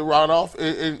there, cut the route off,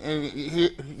 and he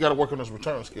got to work on his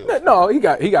return skills. No, he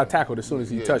got tackled as soon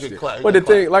as he touched it. But the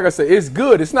thing, like I said, it's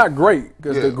good. It's not great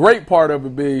because the great part of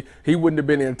it be he wouldn't have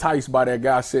been enticed by that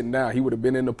guy sitting down. He would have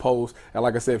been in the post. And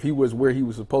like I said, if he was where he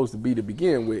was supposed to be to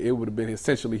begin with, it would have been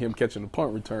essentially him catching the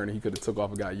punt return and he could have took off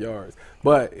and got yards.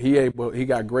 But he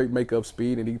got great makeup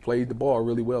speed and he played the ball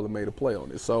really well and made a play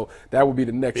on it. So that would be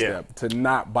the next step, to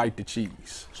not bite the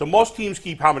cheese. So most teams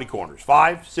keep how many corners?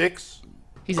 5, 6?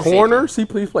 He's a Corners, he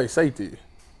plays safety.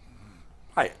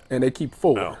 And they keep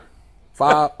 4. No.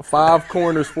 Five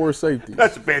corners, 4 safeties.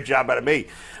 That's a bad job out of me.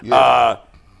 Yeah.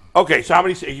 Okay, so how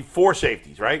many? 4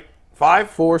 safeties, right? 5?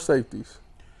 4 safeties.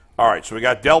 All right, so we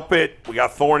got Delpit, we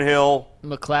got Thornhill.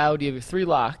 McLeod, you have your 3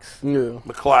 locks. Yeah.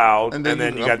 McLeod, and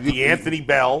then you got D'Anthony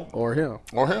Bell. Or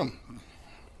him.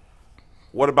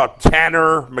 What about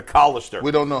Tanner McAllister?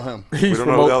 We don't know him. He's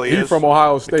from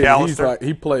Ohio State.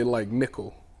 He played like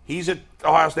nickel. He's an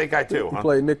Ohio State guy too. He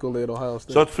played nickel at Ohio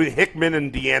State. So it's between Hickman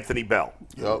and D'Anthony Bell.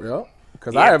 Yep.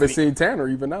 Because I haven't seen Tanner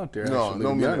even out there. No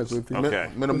minutes. With you. Okay.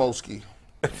 Minimowski.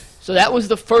 So that was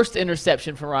the first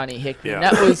interception for Ronnie Hickman.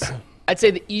 Yeah. That was, I'd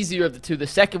say, the easier of the two. The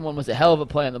second one was a hell of a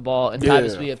play on the ball. And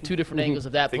Tyvus, we have 2 different angles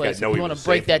of that play. So if you want to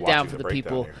break that down for the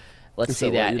people, let's see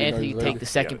that. Anthony, take the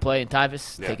second play, and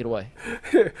Tyvus, take it away.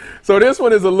 So this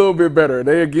one is a little bit better.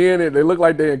 They look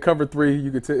like they in cover 3.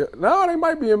 You could tell. No, they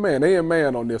might be in man. They in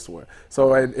man on this one.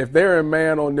 So if they're in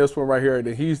man on this one right here,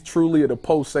 then he's truly at a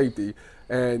post safety.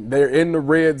 And they're in the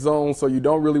red zone, so you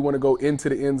don't really want to go into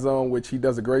the end zone, which he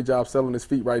does a great job selling his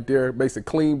feet right there. Makes a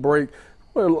clean break.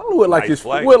 Would like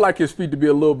his feet to be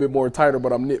a little bit more tighter,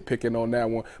 but I'm nitpicking on that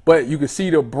one. But you can see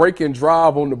the break and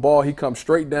drive on the ball. He comes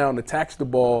straight down, attacks the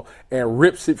ball, and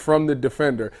rips it from the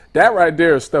defender. That right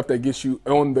there is stuff that gets you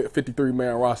on the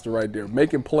 53-man roster right there,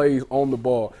 making plays on the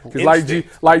ball. Because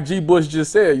like G. Bush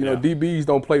just said, DBs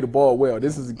don't play the ball well.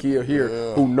 This is a kid here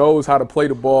who knows how to play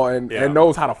the ball and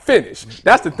knows how to finish.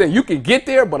 That's the thing. You can get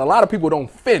there, but a lot of people don't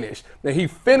finish. And he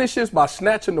finishes by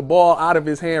snatching the ball out of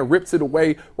his hand, rips it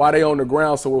away while they on the ground.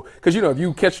 So, because if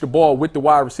you catch the ball with the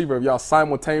wide receiver, if y'all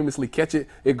simultaneously catch it,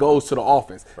 it goes to the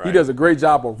offense. Right. He does a great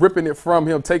job of ripping it from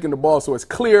him, taking the ball, so it's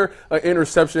clear an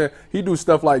interception. He do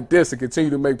stuff like this and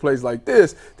continue to make plays like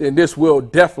this, then this will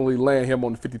definitely land him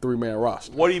on the 53-man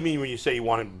roster. What do you mean when you say you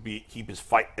want him to keep his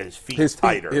feet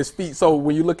tighter? His feet. So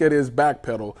when you look at his back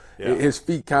pedal, his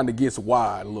feet kind of gets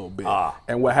wide a little bit.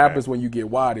 And what happens when you get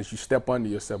wide is you step under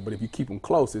yourself. But if you keep them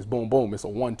close, it's boom, boom. It's a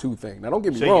 1-2 thing. Now, don't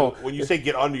get me wrong. When you say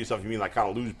get under yourself, you mean like kind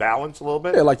of lose balance a little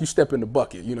bit? Yeah, like you step in the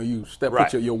bucket. You step,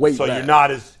 put your weight back. So you're not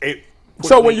as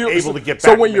when you're able to get back.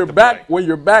 So when you're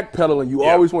backpedaling, you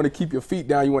always want to keep your feet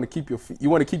down. You want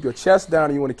to keep your chest down,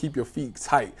 and you want to keep your feet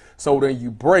tight. So then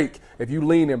you break. If you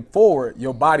lean in forward,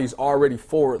 your body's already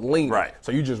forward leaning. Right.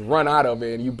 So you just run out of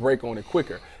it and you break on it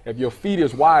quicker. If your feet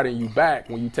is wide and you back,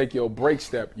 when you take your break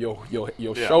step, your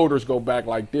shoulders go back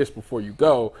like this before you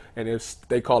go, and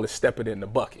they call it stepping in the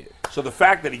bucket. So the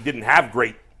fact that he didn't have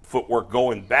great footwork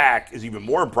going back is even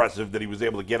more impressive that he was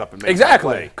able to get up and make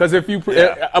exactly. Because if you,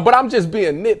 but I'm just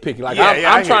being nitpicky. Like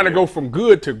I'm trying to go from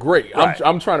good to great. Right.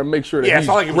 I'm trying to make sure that he's it's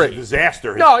not like great. It was a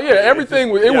disaster. Everything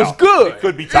was good. It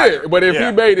could be tighter. But if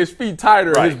he made his feet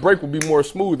tighter, his break would be more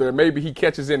smoother. Maybe he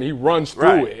catches in and he runs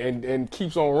through it and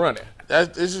keeps on running.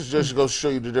 This is just goes to show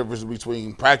you the difference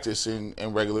between practice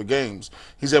and regular games.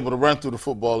 He's able to run through the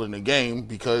football in the game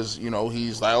because,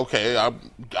 he's like, okay, I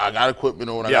got equipment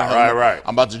on. I'm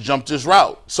about to jump this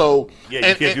route. So you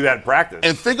can't do that in practice.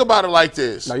 And think about it like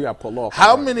this. Now you got to pull off.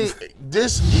 How many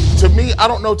to me, I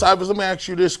don't know, Tyvus, let me ask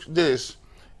you this.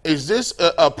 Is this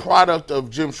a product of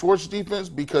Jim Schwartz's defense?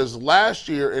 Because last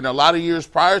year and a lot of years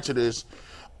prior to this,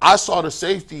 I saw the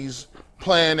safeties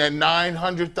playing at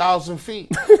 900,000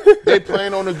 feet. They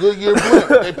playing on a Goodyear blimp.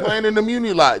 They playing in the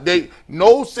Muni lot.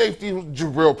 No safety.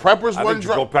 Jabril Peppers wasn't.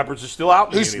 Jabril Peppers is still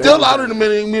out. He's still out in the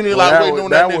Muni lot waiting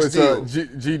on that next deal.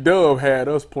 G-Dub had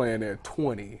us playing at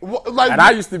 20. And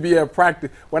I used to be at practice.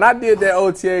 When I did that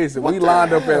OTAs and we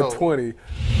lined up at 20,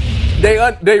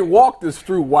 they walked us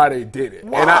through why they did it.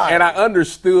 Why? And I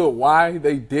understood why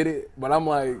they did it, but I'm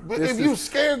like, but if you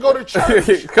scared, go to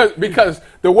church. because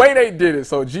the way they did it,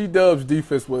 so G-Dub's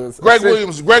defense was Greg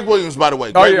Williams, by the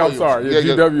way. I'm sorry.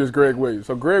 GW is Greg Williams.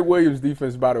 So Greg Williams'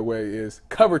 defense, by the way, is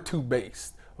cover 2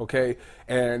 based. Okay,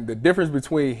 and the difference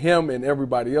between him and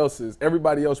everybody else is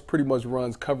everybody else pretty much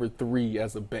runs cover 3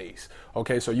 as a base.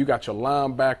 Okay, so you got your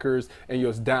linebackers and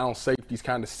your down safety safeties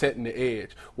kind of setting the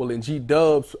edge. Well, in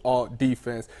G-Dub's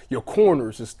defense, your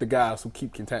corners is the guys who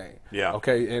keep contained. Yeah.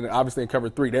 Okay, and obviously in cover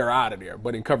 3, they're out of there.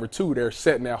 But in cover 2, they're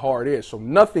setting that hard edge, so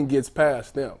nothing gets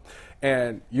past them.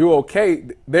 And you're okay.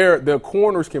 The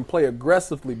corners can play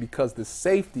aggressively because the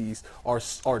safeties are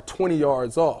 20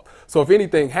 yards off. So if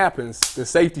anything happens, the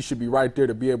safety should be right there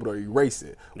to be able to erase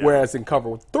it. Yeah. Whereas in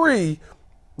cover 3,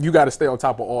 you got to stay on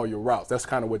top of all your routes. That's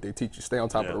kind of what they teach you, stay on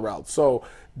top of the routes. So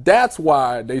that's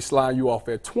why they slide you off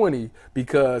at 20,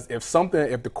 because if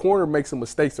the corner makes some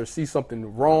mistakes or sees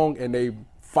something wrong and they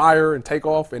fire and take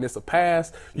off and it's a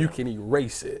pass, you can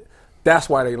erase it. That's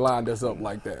why they lined us up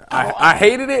like that. I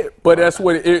hated it, but that's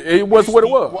what it was. What it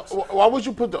was. Why would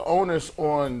you put the onus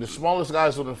on the smallest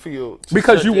guys on the field?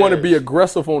 Because you want to be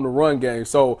aggressive on the run game.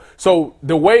 So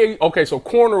the way, so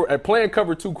corner, playing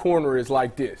cover 2 corner is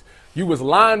like this. You was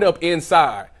lined up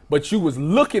inside, but you was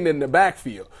looking in the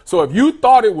backfield. So if you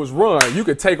thought it was run, you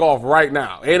could take off right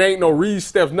now. It ain't no read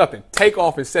steps, nothing. Take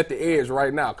off and set the edge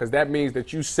right now, because that means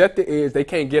that you set the edge. They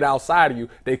can't get outside of you.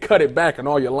 They cut it back, and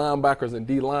all your linebackers and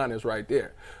D-line is right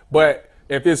there. But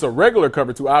if it's a regular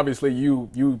cover 2, obviously you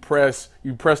press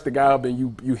the guy up and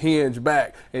you hinge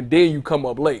back, and then you come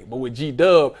up late. But with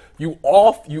G-Dub, you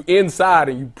inside,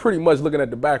 and you pretty much looking at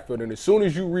the backfield. And as soon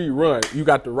as you rerun, you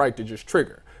got the right to just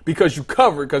trigger. Because you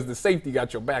covered, because the safety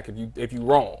got your back if you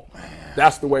wrong.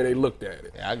 That's the way they looked at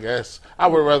it. Yeah, I guess I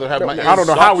would rather have my. I don't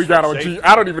know how we got on G.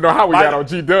 I don't even know how we got on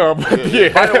G-Dub.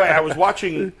 Yeah. By the way, I was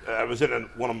watching. I was in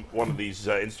one of these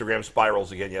Instagram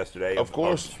spirals again yesterday. Of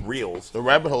course, reels, the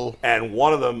rabbit hole, and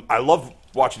one of them. I love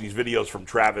watching these videos from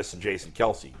Travis and Jason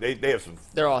Kelce. They have some.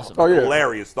 They're awesome.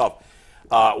 Hilarious stuff.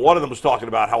 One of them was talking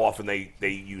about how often they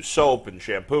use soap and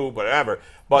shampoo, whatever.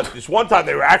 But this one time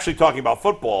they were actually talking about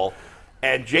football.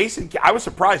 And I was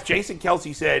surprised. Jason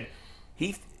Kelce said,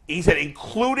 he said,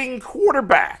 including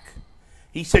quarterback.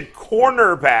 He said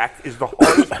cornerback is the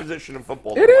hardest position in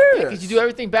football. It is. Because you do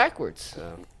everything backwards.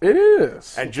 It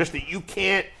is. And just that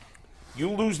you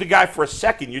lose the guy for a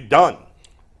second, you're done.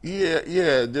 Yeah.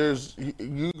 You're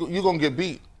going to get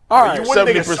beat. All right, you wouldn't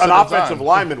think an offensive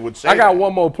lineman would say I got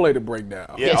one more play to break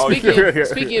down. Yeah,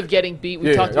 speaking of getting beat,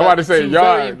 we talked about two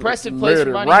very impressive plays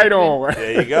from Ronnie right Hickman. on.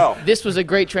 There you go. This was a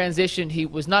great transition. He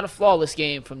was not a flawless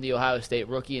game from the Ohio State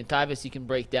rookie. And Tyvis, you can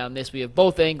break down this. We have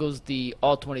both angles, the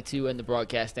all-22 and the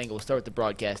broadcast angle. We'll start with the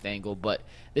broadcast angle, but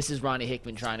this is Ronnie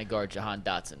Hickman trying to guard Jahan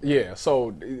Dotson. Yeah,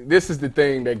 so this is the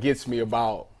thing that gets me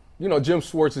about, Jim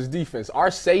Schwartz's defense.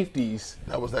 Our safeties.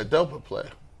 That was that Delta play.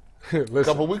 A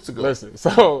couple weeks ago. Listen,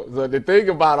 so the thing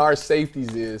about our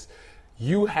safeties is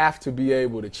you have to be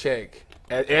able to check.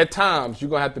 At times,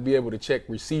 you're going to have to be able to check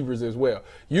receivers as well.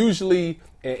 Usually,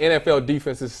 in NFL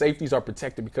defenses, safeties are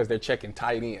protected because they're checking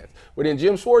tight ends. But in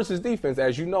Jim Schwartz's defense,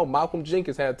 as you know, Malcolm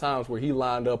Jenkins had times where he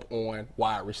lined up on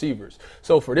wide receivers.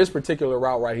 So for this particular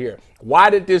route right here,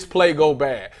 why did this play go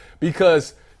bad?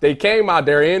 Because they came out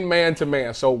there in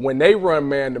man-to-man. So when they run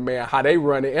man-to-man, how they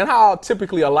run it, and how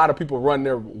typically a lot of people run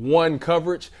their one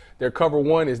coverage, their cover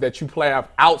one is that you play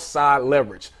outside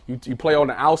leverage. You play on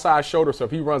the outside shoulder, so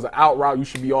if he runs an out route, you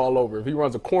should be all over. If he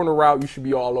runs a corner route, you should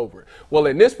be all over it. Well,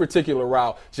 in this particular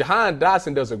route, Jahan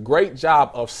Dotson does a great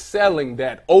job of selling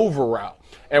that over route.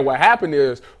 And what happened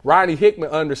is Ronnie Hickman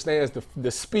understands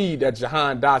the speed that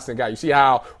Jahan Dotson got. You see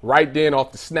how right then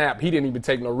off the snap, he didn't even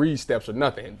take no read steps or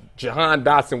nothing. Jahan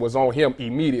Dotson was on him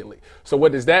immediately. So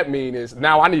what does that mean is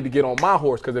now I need to get on my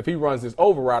horse, because if he runs this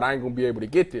over route, I ain't going to be able to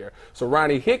get there. So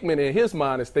Ronnie Hickman in his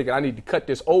mind is thinking I need to cut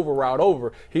this over route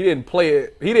over. He didn't play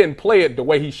it the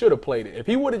way he should have played it. If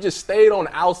he would have just stayed on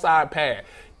the outside pad,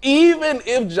 even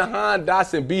if Jahan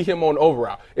Dotson beat him on the over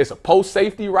route, it's a post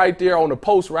safety right there on the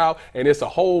post route, and it's a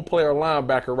whole player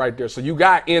linebacker right there. So you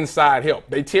got inside help.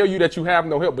 They tell you that you have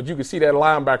no help, but you can see that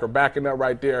linebacker backing up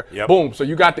right there. Yep. Boom. So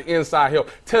you got the inside help.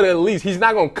 Till at least he's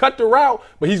not going to cut the route,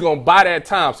 but he's going to buy that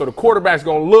time. So the quarterback's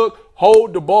going to look,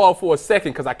 hold the ball for a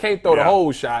second, because I can't throw the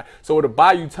whole shot, so it'll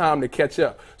buy you time to catch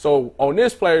up. So on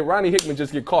this play, Ronnie Hickman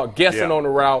just get caught guessing on the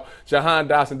route. Jahan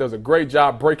Dotson does a great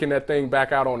job breaking that thing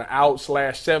back out on the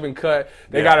out/7 cut.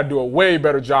 They got to do a way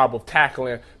better job of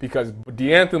tackling, because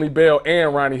DeAnthony Bell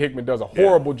and Ronnie Hickman does a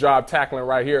horrible job tackling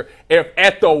right here. If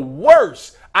at the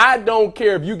worst, I don't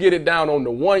care if you get it down on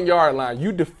the 1 yard line.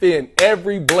 You defend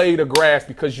every blade of grass,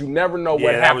 because you never know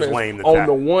what happens on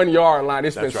the 1 yard line.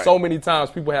 It's been so many times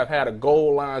people have had a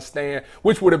goal line stand,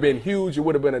 which would have been huge. It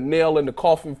would have been a nail in the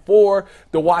coffin for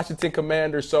the Washington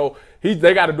Commanders. So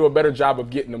they got to do a better job of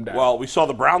getting them down. Well, we saw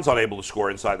the Browns unable to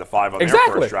score inside the 5 on their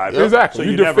first drive. Exactly. So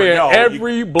you defend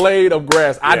every blade of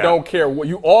grass. I don't care.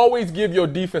 You always give your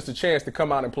defense a chance to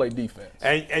come out and play defense.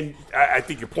 And I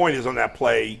think your point is on that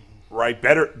play, Right,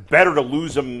 better to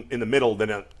lose them in the middle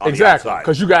than on the exactly, outside.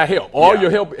 Because you got help. All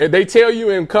your help. If they tell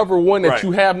you in cover one that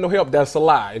you have no help, that's a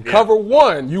lie. In cover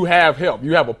one, you have help.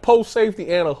 You have a post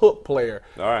safety and a hook player.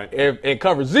 All right. In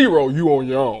cover 0, you on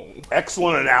your own.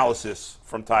 Excellent analysis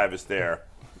from Tyvis there.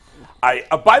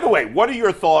 By the way, what are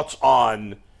your thoughts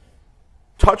on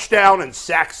touchdown and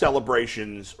sack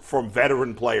celebrations from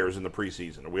veteran players in the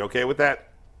preseason? Are we okay with that?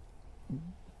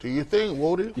 Do you think,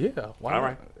 Woody? Yeah. Why All not?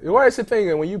 right. Well, it's the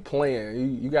thing, when you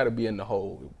playing, you got to be in the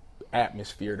whole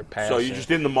atmosphere to pass. So you're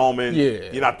just in the moment.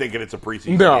 Yeah. You're not thinking it's a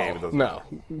preseason game. No.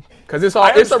 Because it's all.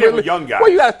 I It's a understand with young guys. Well,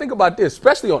 you got to think about this,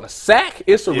 especially on a sack.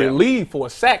 It's a Yeah. relief for a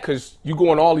sack because you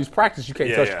go in all these practices, you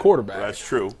can't touch the quarterback. That's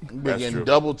true. That's Getting true.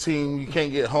 double team, you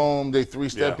can't get home. They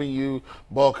 3-stepping you,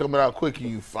 ball coming out quick, and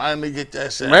you finally get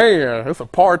that sack. Man, it's a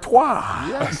par trois.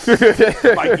 Yes.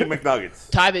 Mikey McNuggets.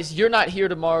 Tyvis, you're not here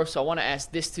tomorrow, so I want to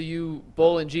ask this to you.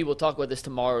 Bull and G will talk about this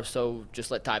tomorrow, so just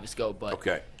let Tyvis go. But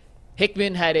Okay.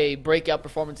 Hickman had a breakout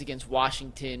performance against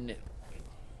Washington.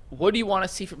 What do you want to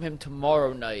see from him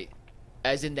tomorrow night,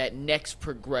 as in that next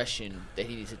progression that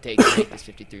he needs to take to make this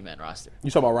 53-man roster?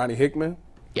 You talking about Ronnie Hickman?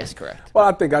 Yes, correct. Well,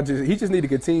 I think he just need to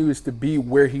continue to be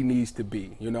where he needs to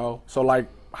be, you know? So, like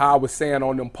how I was saying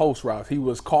on them post routes, he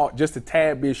was caught just a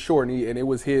tad bit short, and it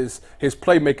was his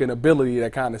playmaking ability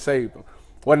that kind of saved him.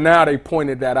 Well, now they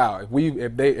pointed that out.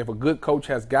 If a good coach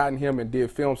has gotten him and did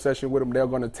film session with him, they're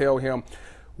going to tell him,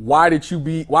 why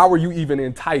were you even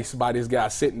enticed by this guy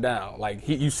sitting down? Like,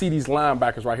 you see these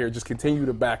linebackers right here just continue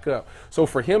to back up. So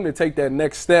for him to take that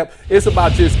next step, it's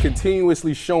about just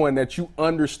continuously showing that you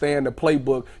understand the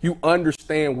playbook, you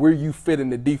understand where you fit in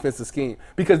the defensive scheme,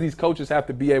 because these coaches have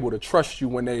to be able to trust you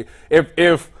when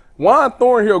if Juan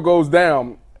Thornhill goes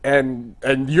down and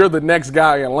you're the next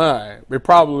guy in line, it'd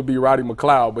probably be Roddy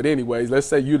McLeod. But anyways, let's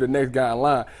say you're the next guy in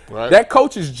line. Right. That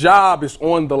coach's job is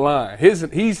on the line. His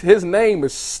name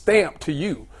is stamped to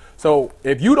you. So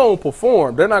if you don't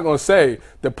perform, they're not going to say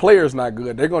the player's not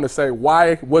good. They're going to say,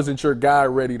 why wasn't your guy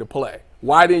ready to play?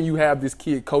 Why didn't you have this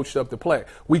kid coached up to play?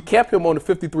 We kept him on the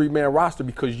 53-man roster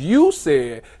because you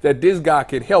said that this guy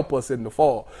could help us in the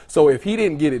fall. So if he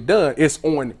didn't get it done, it's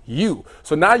on you.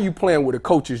 So now you playing with a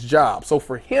coach's job. So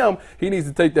for him, he needs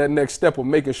to take that next step of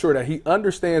making sure that he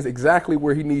understands exactly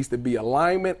where he needs to be.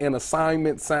 Alignment and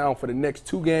assignment sound for the next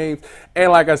 2 games.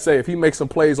 And like I say, if he makes some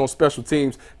plays on special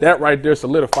teams, that right there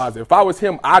solidifies it. If I was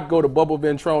him, I'd go to Bubba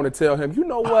Ventrone and tell him, you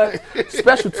know what?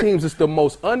 Special teams is the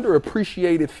most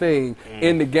underappreciated thing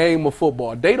in the game of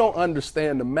football. They don't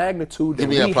understand the magnitude that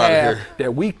we have,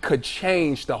 that we could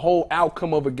change the whole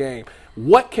outcome of a game.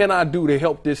 What can I do to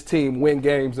help this team win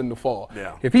games in the fall?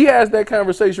 Yeah. If he has that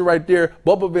conversation right there,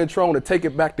 Bubba Ventrone to take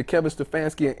it back to Kevin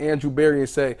Stefanski and Andrew Berry and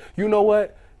say, you know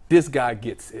what? This guy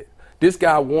gets it. This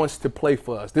guy wants to play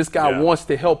for us. This guy wants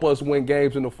to help us win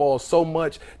games in the fall so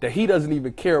much that he doesn't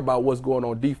even care about what's going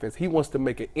on defense. He wants to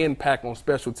make an impact on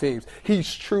special teams.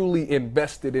 He's truly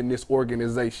invested in this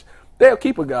organization. They'll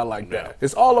keep a guy like that.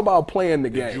 It's all about playing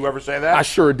the game. Did you ever say that? I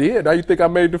sure did. Now you think I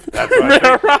made the 50?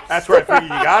 That's where I figured you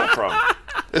got it from.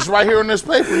 It's right here on this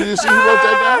paper. Did you see who wrote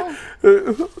that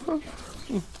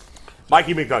down?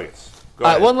 Mikey McNuggets. All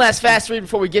right, one last fast read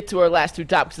before we get to our last 2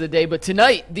 topics of the day. But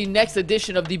tonight, the next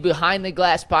edition of the Behind the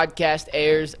Glass podcast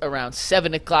airs around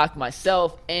 7 o'clock.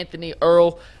 Myself, Anthony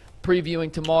Earl,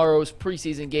 previewing tomorrow's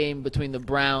preseason game between the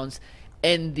Browns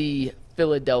and the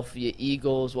Philadelphia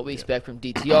Eagles. What we expect from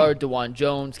DTR, DeJuan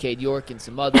Jones, Cade York, and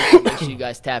some others. So make sure you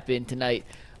guys tap in tonight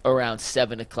around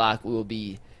 7 o'clock. We will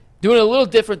be doing it a little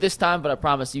different this time, but I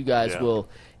promise you guys will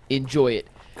enjoy it.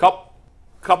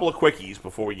 Couple of quickies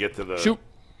before we get to the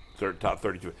top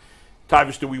 32.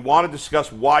 Tyvis, do we want to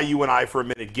discuss why you and I for a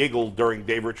minute giggled during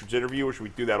Dave Richards' interview, or should we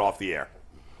do that off the air?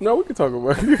 No, we can talk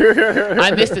about it. I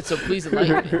missed it, so please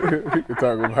enlighten me. We can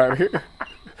talk about it.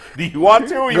 Do you want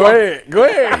to? Or Go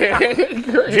ahead.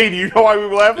 Gee, do you know why we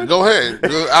were laughing? Go ahead.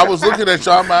 I was looking at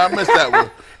y'all, man. I missed that one.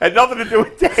 Had nothing to do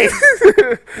with Dave.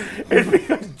 It's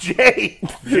because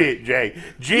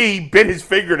G bit his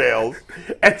fingernails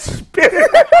and spit it.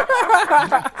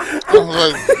 Spit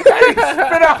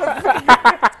out the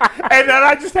fingernails. And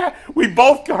then we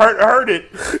both heard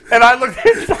it. And I looked at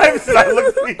Tyvis and I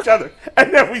looked at each other.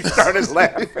 And then we started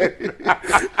laughing.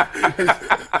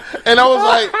 And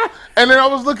I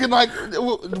was looking like,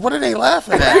 what are they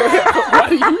laughing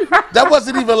at? That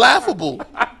wasn't even laughable.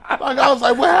 Like, I was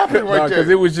like, what happened right there? Because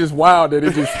it was just wild that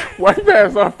it just went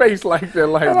past our face like that.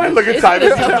 Like, I look at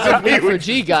Tyvis. For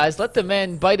G, guys, let the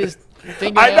man bite his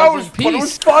I know, but it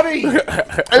was funny.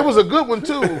 It was a good one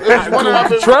too. It was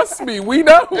one Trust me, we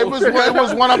know. It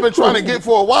was one I've been trying to get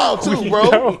for a while too,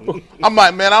 bro. I'm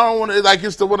like, man, I don't want to. Like,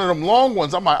 it's one of them long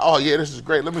ones. I'm like, oh yeah, this is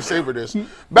great. Let me savor this.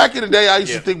 Back in the day, I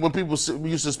used to think when people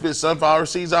used to spit sunflower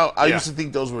seeds out, I used to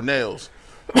think those were nails.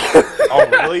 Oh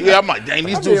really? Yeah, I'm like, dang,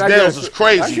 these dudes' nails is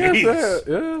crazy. I guess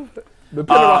yeah.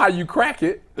 Depending on how you crack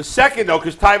it. The second, though,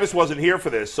 because Tyvus wasn't here for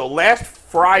this. So last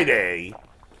Friday,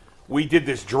 we did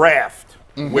this draft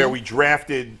where we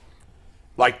drafted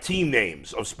like team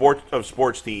names of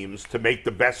sports teams to make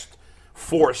the best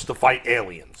force to fight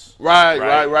aliens.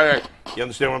 Right. You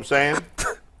understand what I'm saying?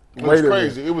 It was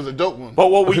crazy. It was a dope one.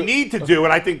 But what we need to do,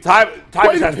 and I think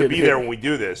Tyvus has to be there when we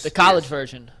do this. The college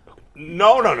version.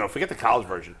 No. Forget the college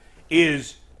version.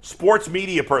 Is sports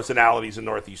media personalities in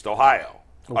Northeast Ohio.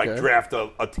 Like draft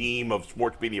a team of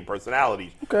sports media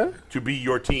personalities to be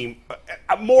your team.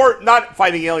 More not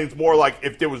fighting aliens, more like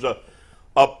if there was a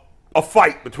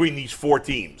fight between these four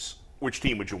teams, which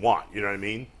team would you want? You know what I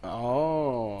mean?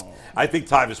 Oh. I think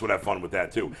Tyvus would have fun with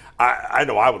that too. I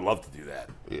know I would love to do that.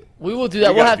 We will do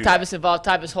that. We'll have Tyvus involved.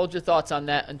 Tyvus, hold your thoughts on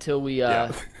that until we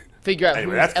figure out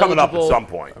who's that's coming up at some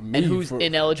point. And who's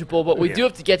ineligible. But we do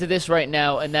have to get to this right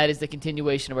now, and that is the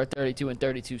continuation of our 32 and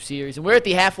 32 series. And we're at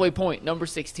the halfway point, number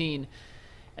 16,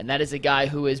 and that is a guy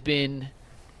who has been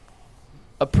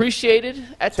appreciated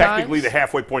at times. Technically, the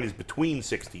halfway point is between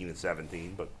 16 and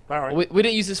 17, but all right. We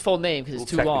didn't use his full name because it's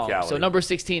too long. So number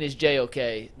 16 is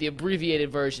JOK. The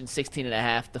abbreviated version, 16 and a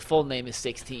half. The full name is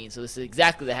 16. So this is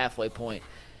exactly the halfway point.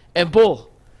 And Bull.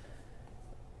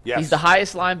 Yes. He's the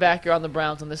highest linebacker on the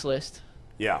Browns on this list.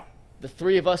 Yeah. The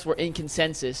three of us were in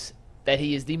consensus that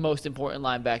he is the most important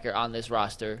linebacker on this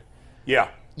roster. Yeah.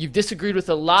 You've disagreed with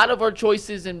a lot of our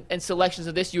choices and selections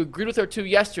of this. You agreed with our two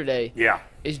yesterday. Yeah.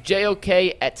 Is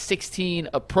JOK at 16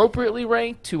 appropriately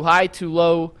ranked, too high, too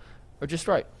low, or just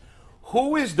right?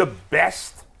 Who is the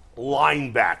best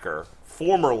linebacker,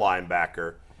 former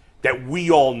linebacker, that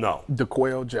we all know?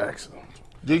 DeQuell Jackson.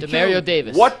 Demario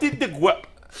Davis. What did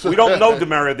we don't know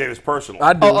Demario Davis personally.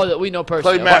 I do. Oh, we know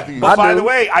personally. Clay Matthews. But by the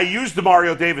way, I used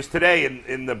Demario Davis today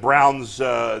in the Browns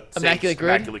Immaculate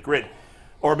Grid.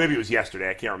 Or maybe it was yesterday.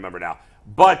 I can't remember now.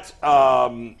 But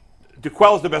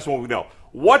DeQuell is the best one we know.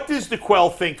 What does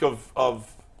DeQuell think of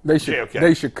They should cut him.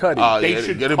 They should cut him. I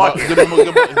can't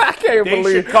They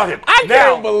believe should cut him. I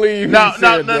can't believe Now, he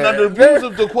said the that. views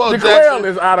of DeQuell Jackson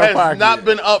is out of has pocket. not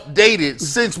been updated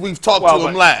since we've talked to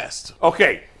him last.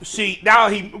 Okay, see, now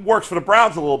he works for the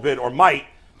Browns a little bit, or might,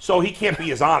 so he can't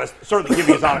be as honest. Certainly can't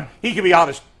be as honest. He can be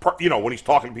honest, when he's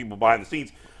talking to people behind the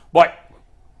scenes. But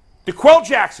DeQuell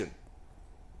Jackson,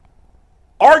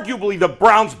 arguably the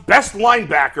Browns' best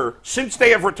linebacker since they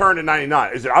have returned in '99.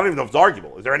 I don't even know if it's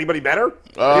arguable. Is there anybody better?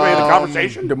 Anybody in the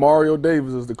conversation? Demario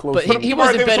Davis is the closest. But he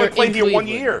wasn't better in played here Cleveland. 1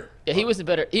 year. Yeah, he wasn't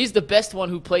better. He's the best one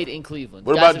who played in Cleveland.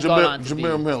 What about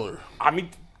Jameer Miller? I mean,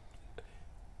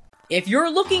 if you're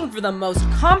looking for the most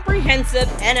comprehensive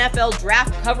NFL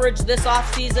draft coverage this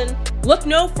offseason, look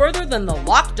no further than the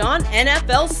Locked On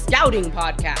NFL Scouting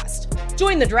Podcast.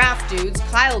 Join the draft dudes,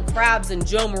 Kyle Krabs and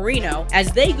Joe Marino,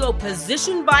 as they go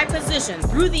position by position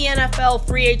through the NFL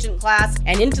free agent class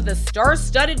and into the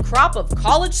star-studded crop of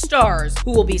college stars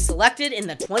who will be selected in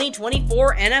the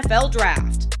 2024 NFL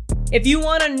Draft. If you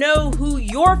want to know who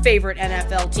your favorite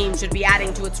NFL team should be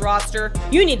adding to its roster,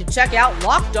 you need to check out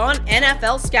Locked On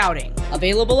NFL Scouting,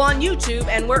 available on YouTube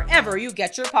and wherever you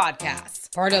get your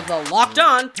podcasts. Part of the Locked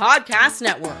On Podcast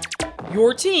Network.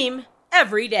 Your team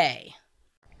every day.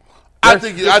 For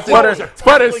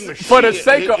the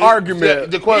sake of argument,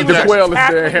 DeQuell is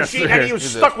their answer. And he was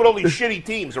stuck with all these shitty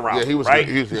teams around. Yeah, he was right.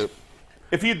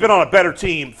 If he'd been on a better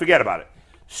team, forget about it.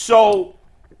 So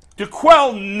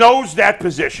DeQuell knows that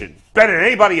position better than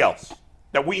anybody else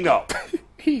that we know.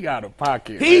 He out of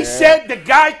pocket. He said the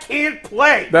guy can't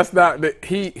play. That's not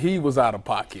he was out of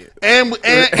pocket. And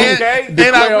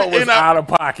DeQuell was out of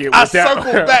pocket. I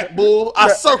circled back, Bull. I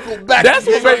circled back.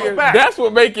 That's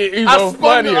what make it even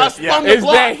funnier. Is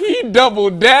that he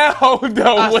doubled down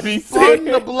on what he said.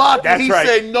 The block. That's right.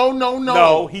 He said no.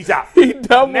 No, he's out. He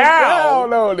doubled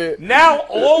down on it. Now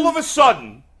all of a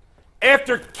sudden,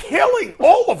 after killing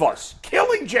all of us,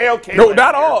 killing JOK. No,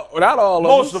 not all.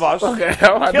 Most of us. Okay,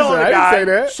 killing the guy,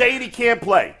 say saying he can't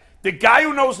play. The guy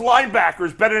who knows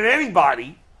linebackers better than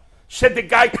anybody said the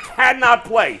guy cannot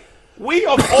play. We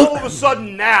have all of a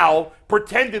sudden now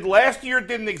pretended last year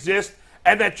didn't exist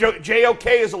and that JOK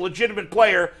is a legitimate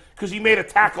player because he made a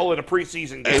tackle in a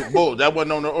preseason game. Hey, Bull, that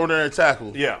wasn't on the ordinary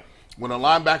tackle. Yeah. when a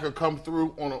linebacker come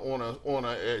through on a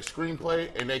screenplay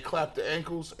and they clap the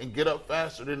ankles and get up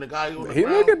faster than the guy on the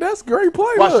ground. Look at that's a great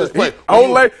play. Watch this play.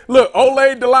 Ole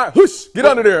the line. Hush, get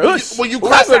under there. Hush. When you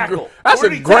clap that's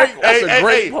a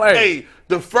great play. Hey,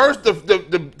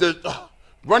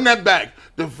 run that back.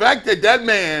 The fact that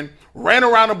man ran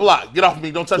around the block. Get off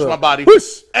me. Don't touch my body.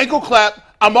 Hush. Ankle clap.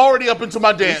 I'm already up into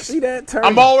my dance. You see that turn?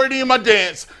 I'm already in my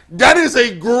dance. That is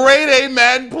a grade A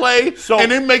Madden play,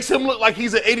 and it makes him look like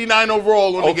he's an 89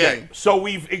 overall in the game. So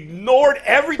we've ignored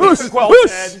everything Sequel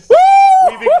said.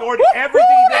 We've ignored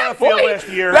everything down the field last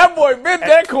year. That boy bent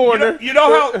that corner. You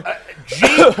know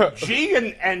how G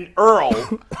and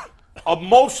Earl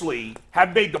mostly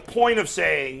have made the point of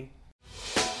saying,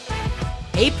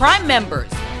 Hey, Prime members,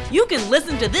 you can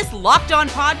listen to this Locked On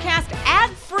podcast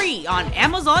ad-free on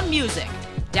Amazon Music.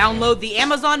 Download the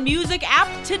Amazon Music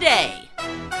app today.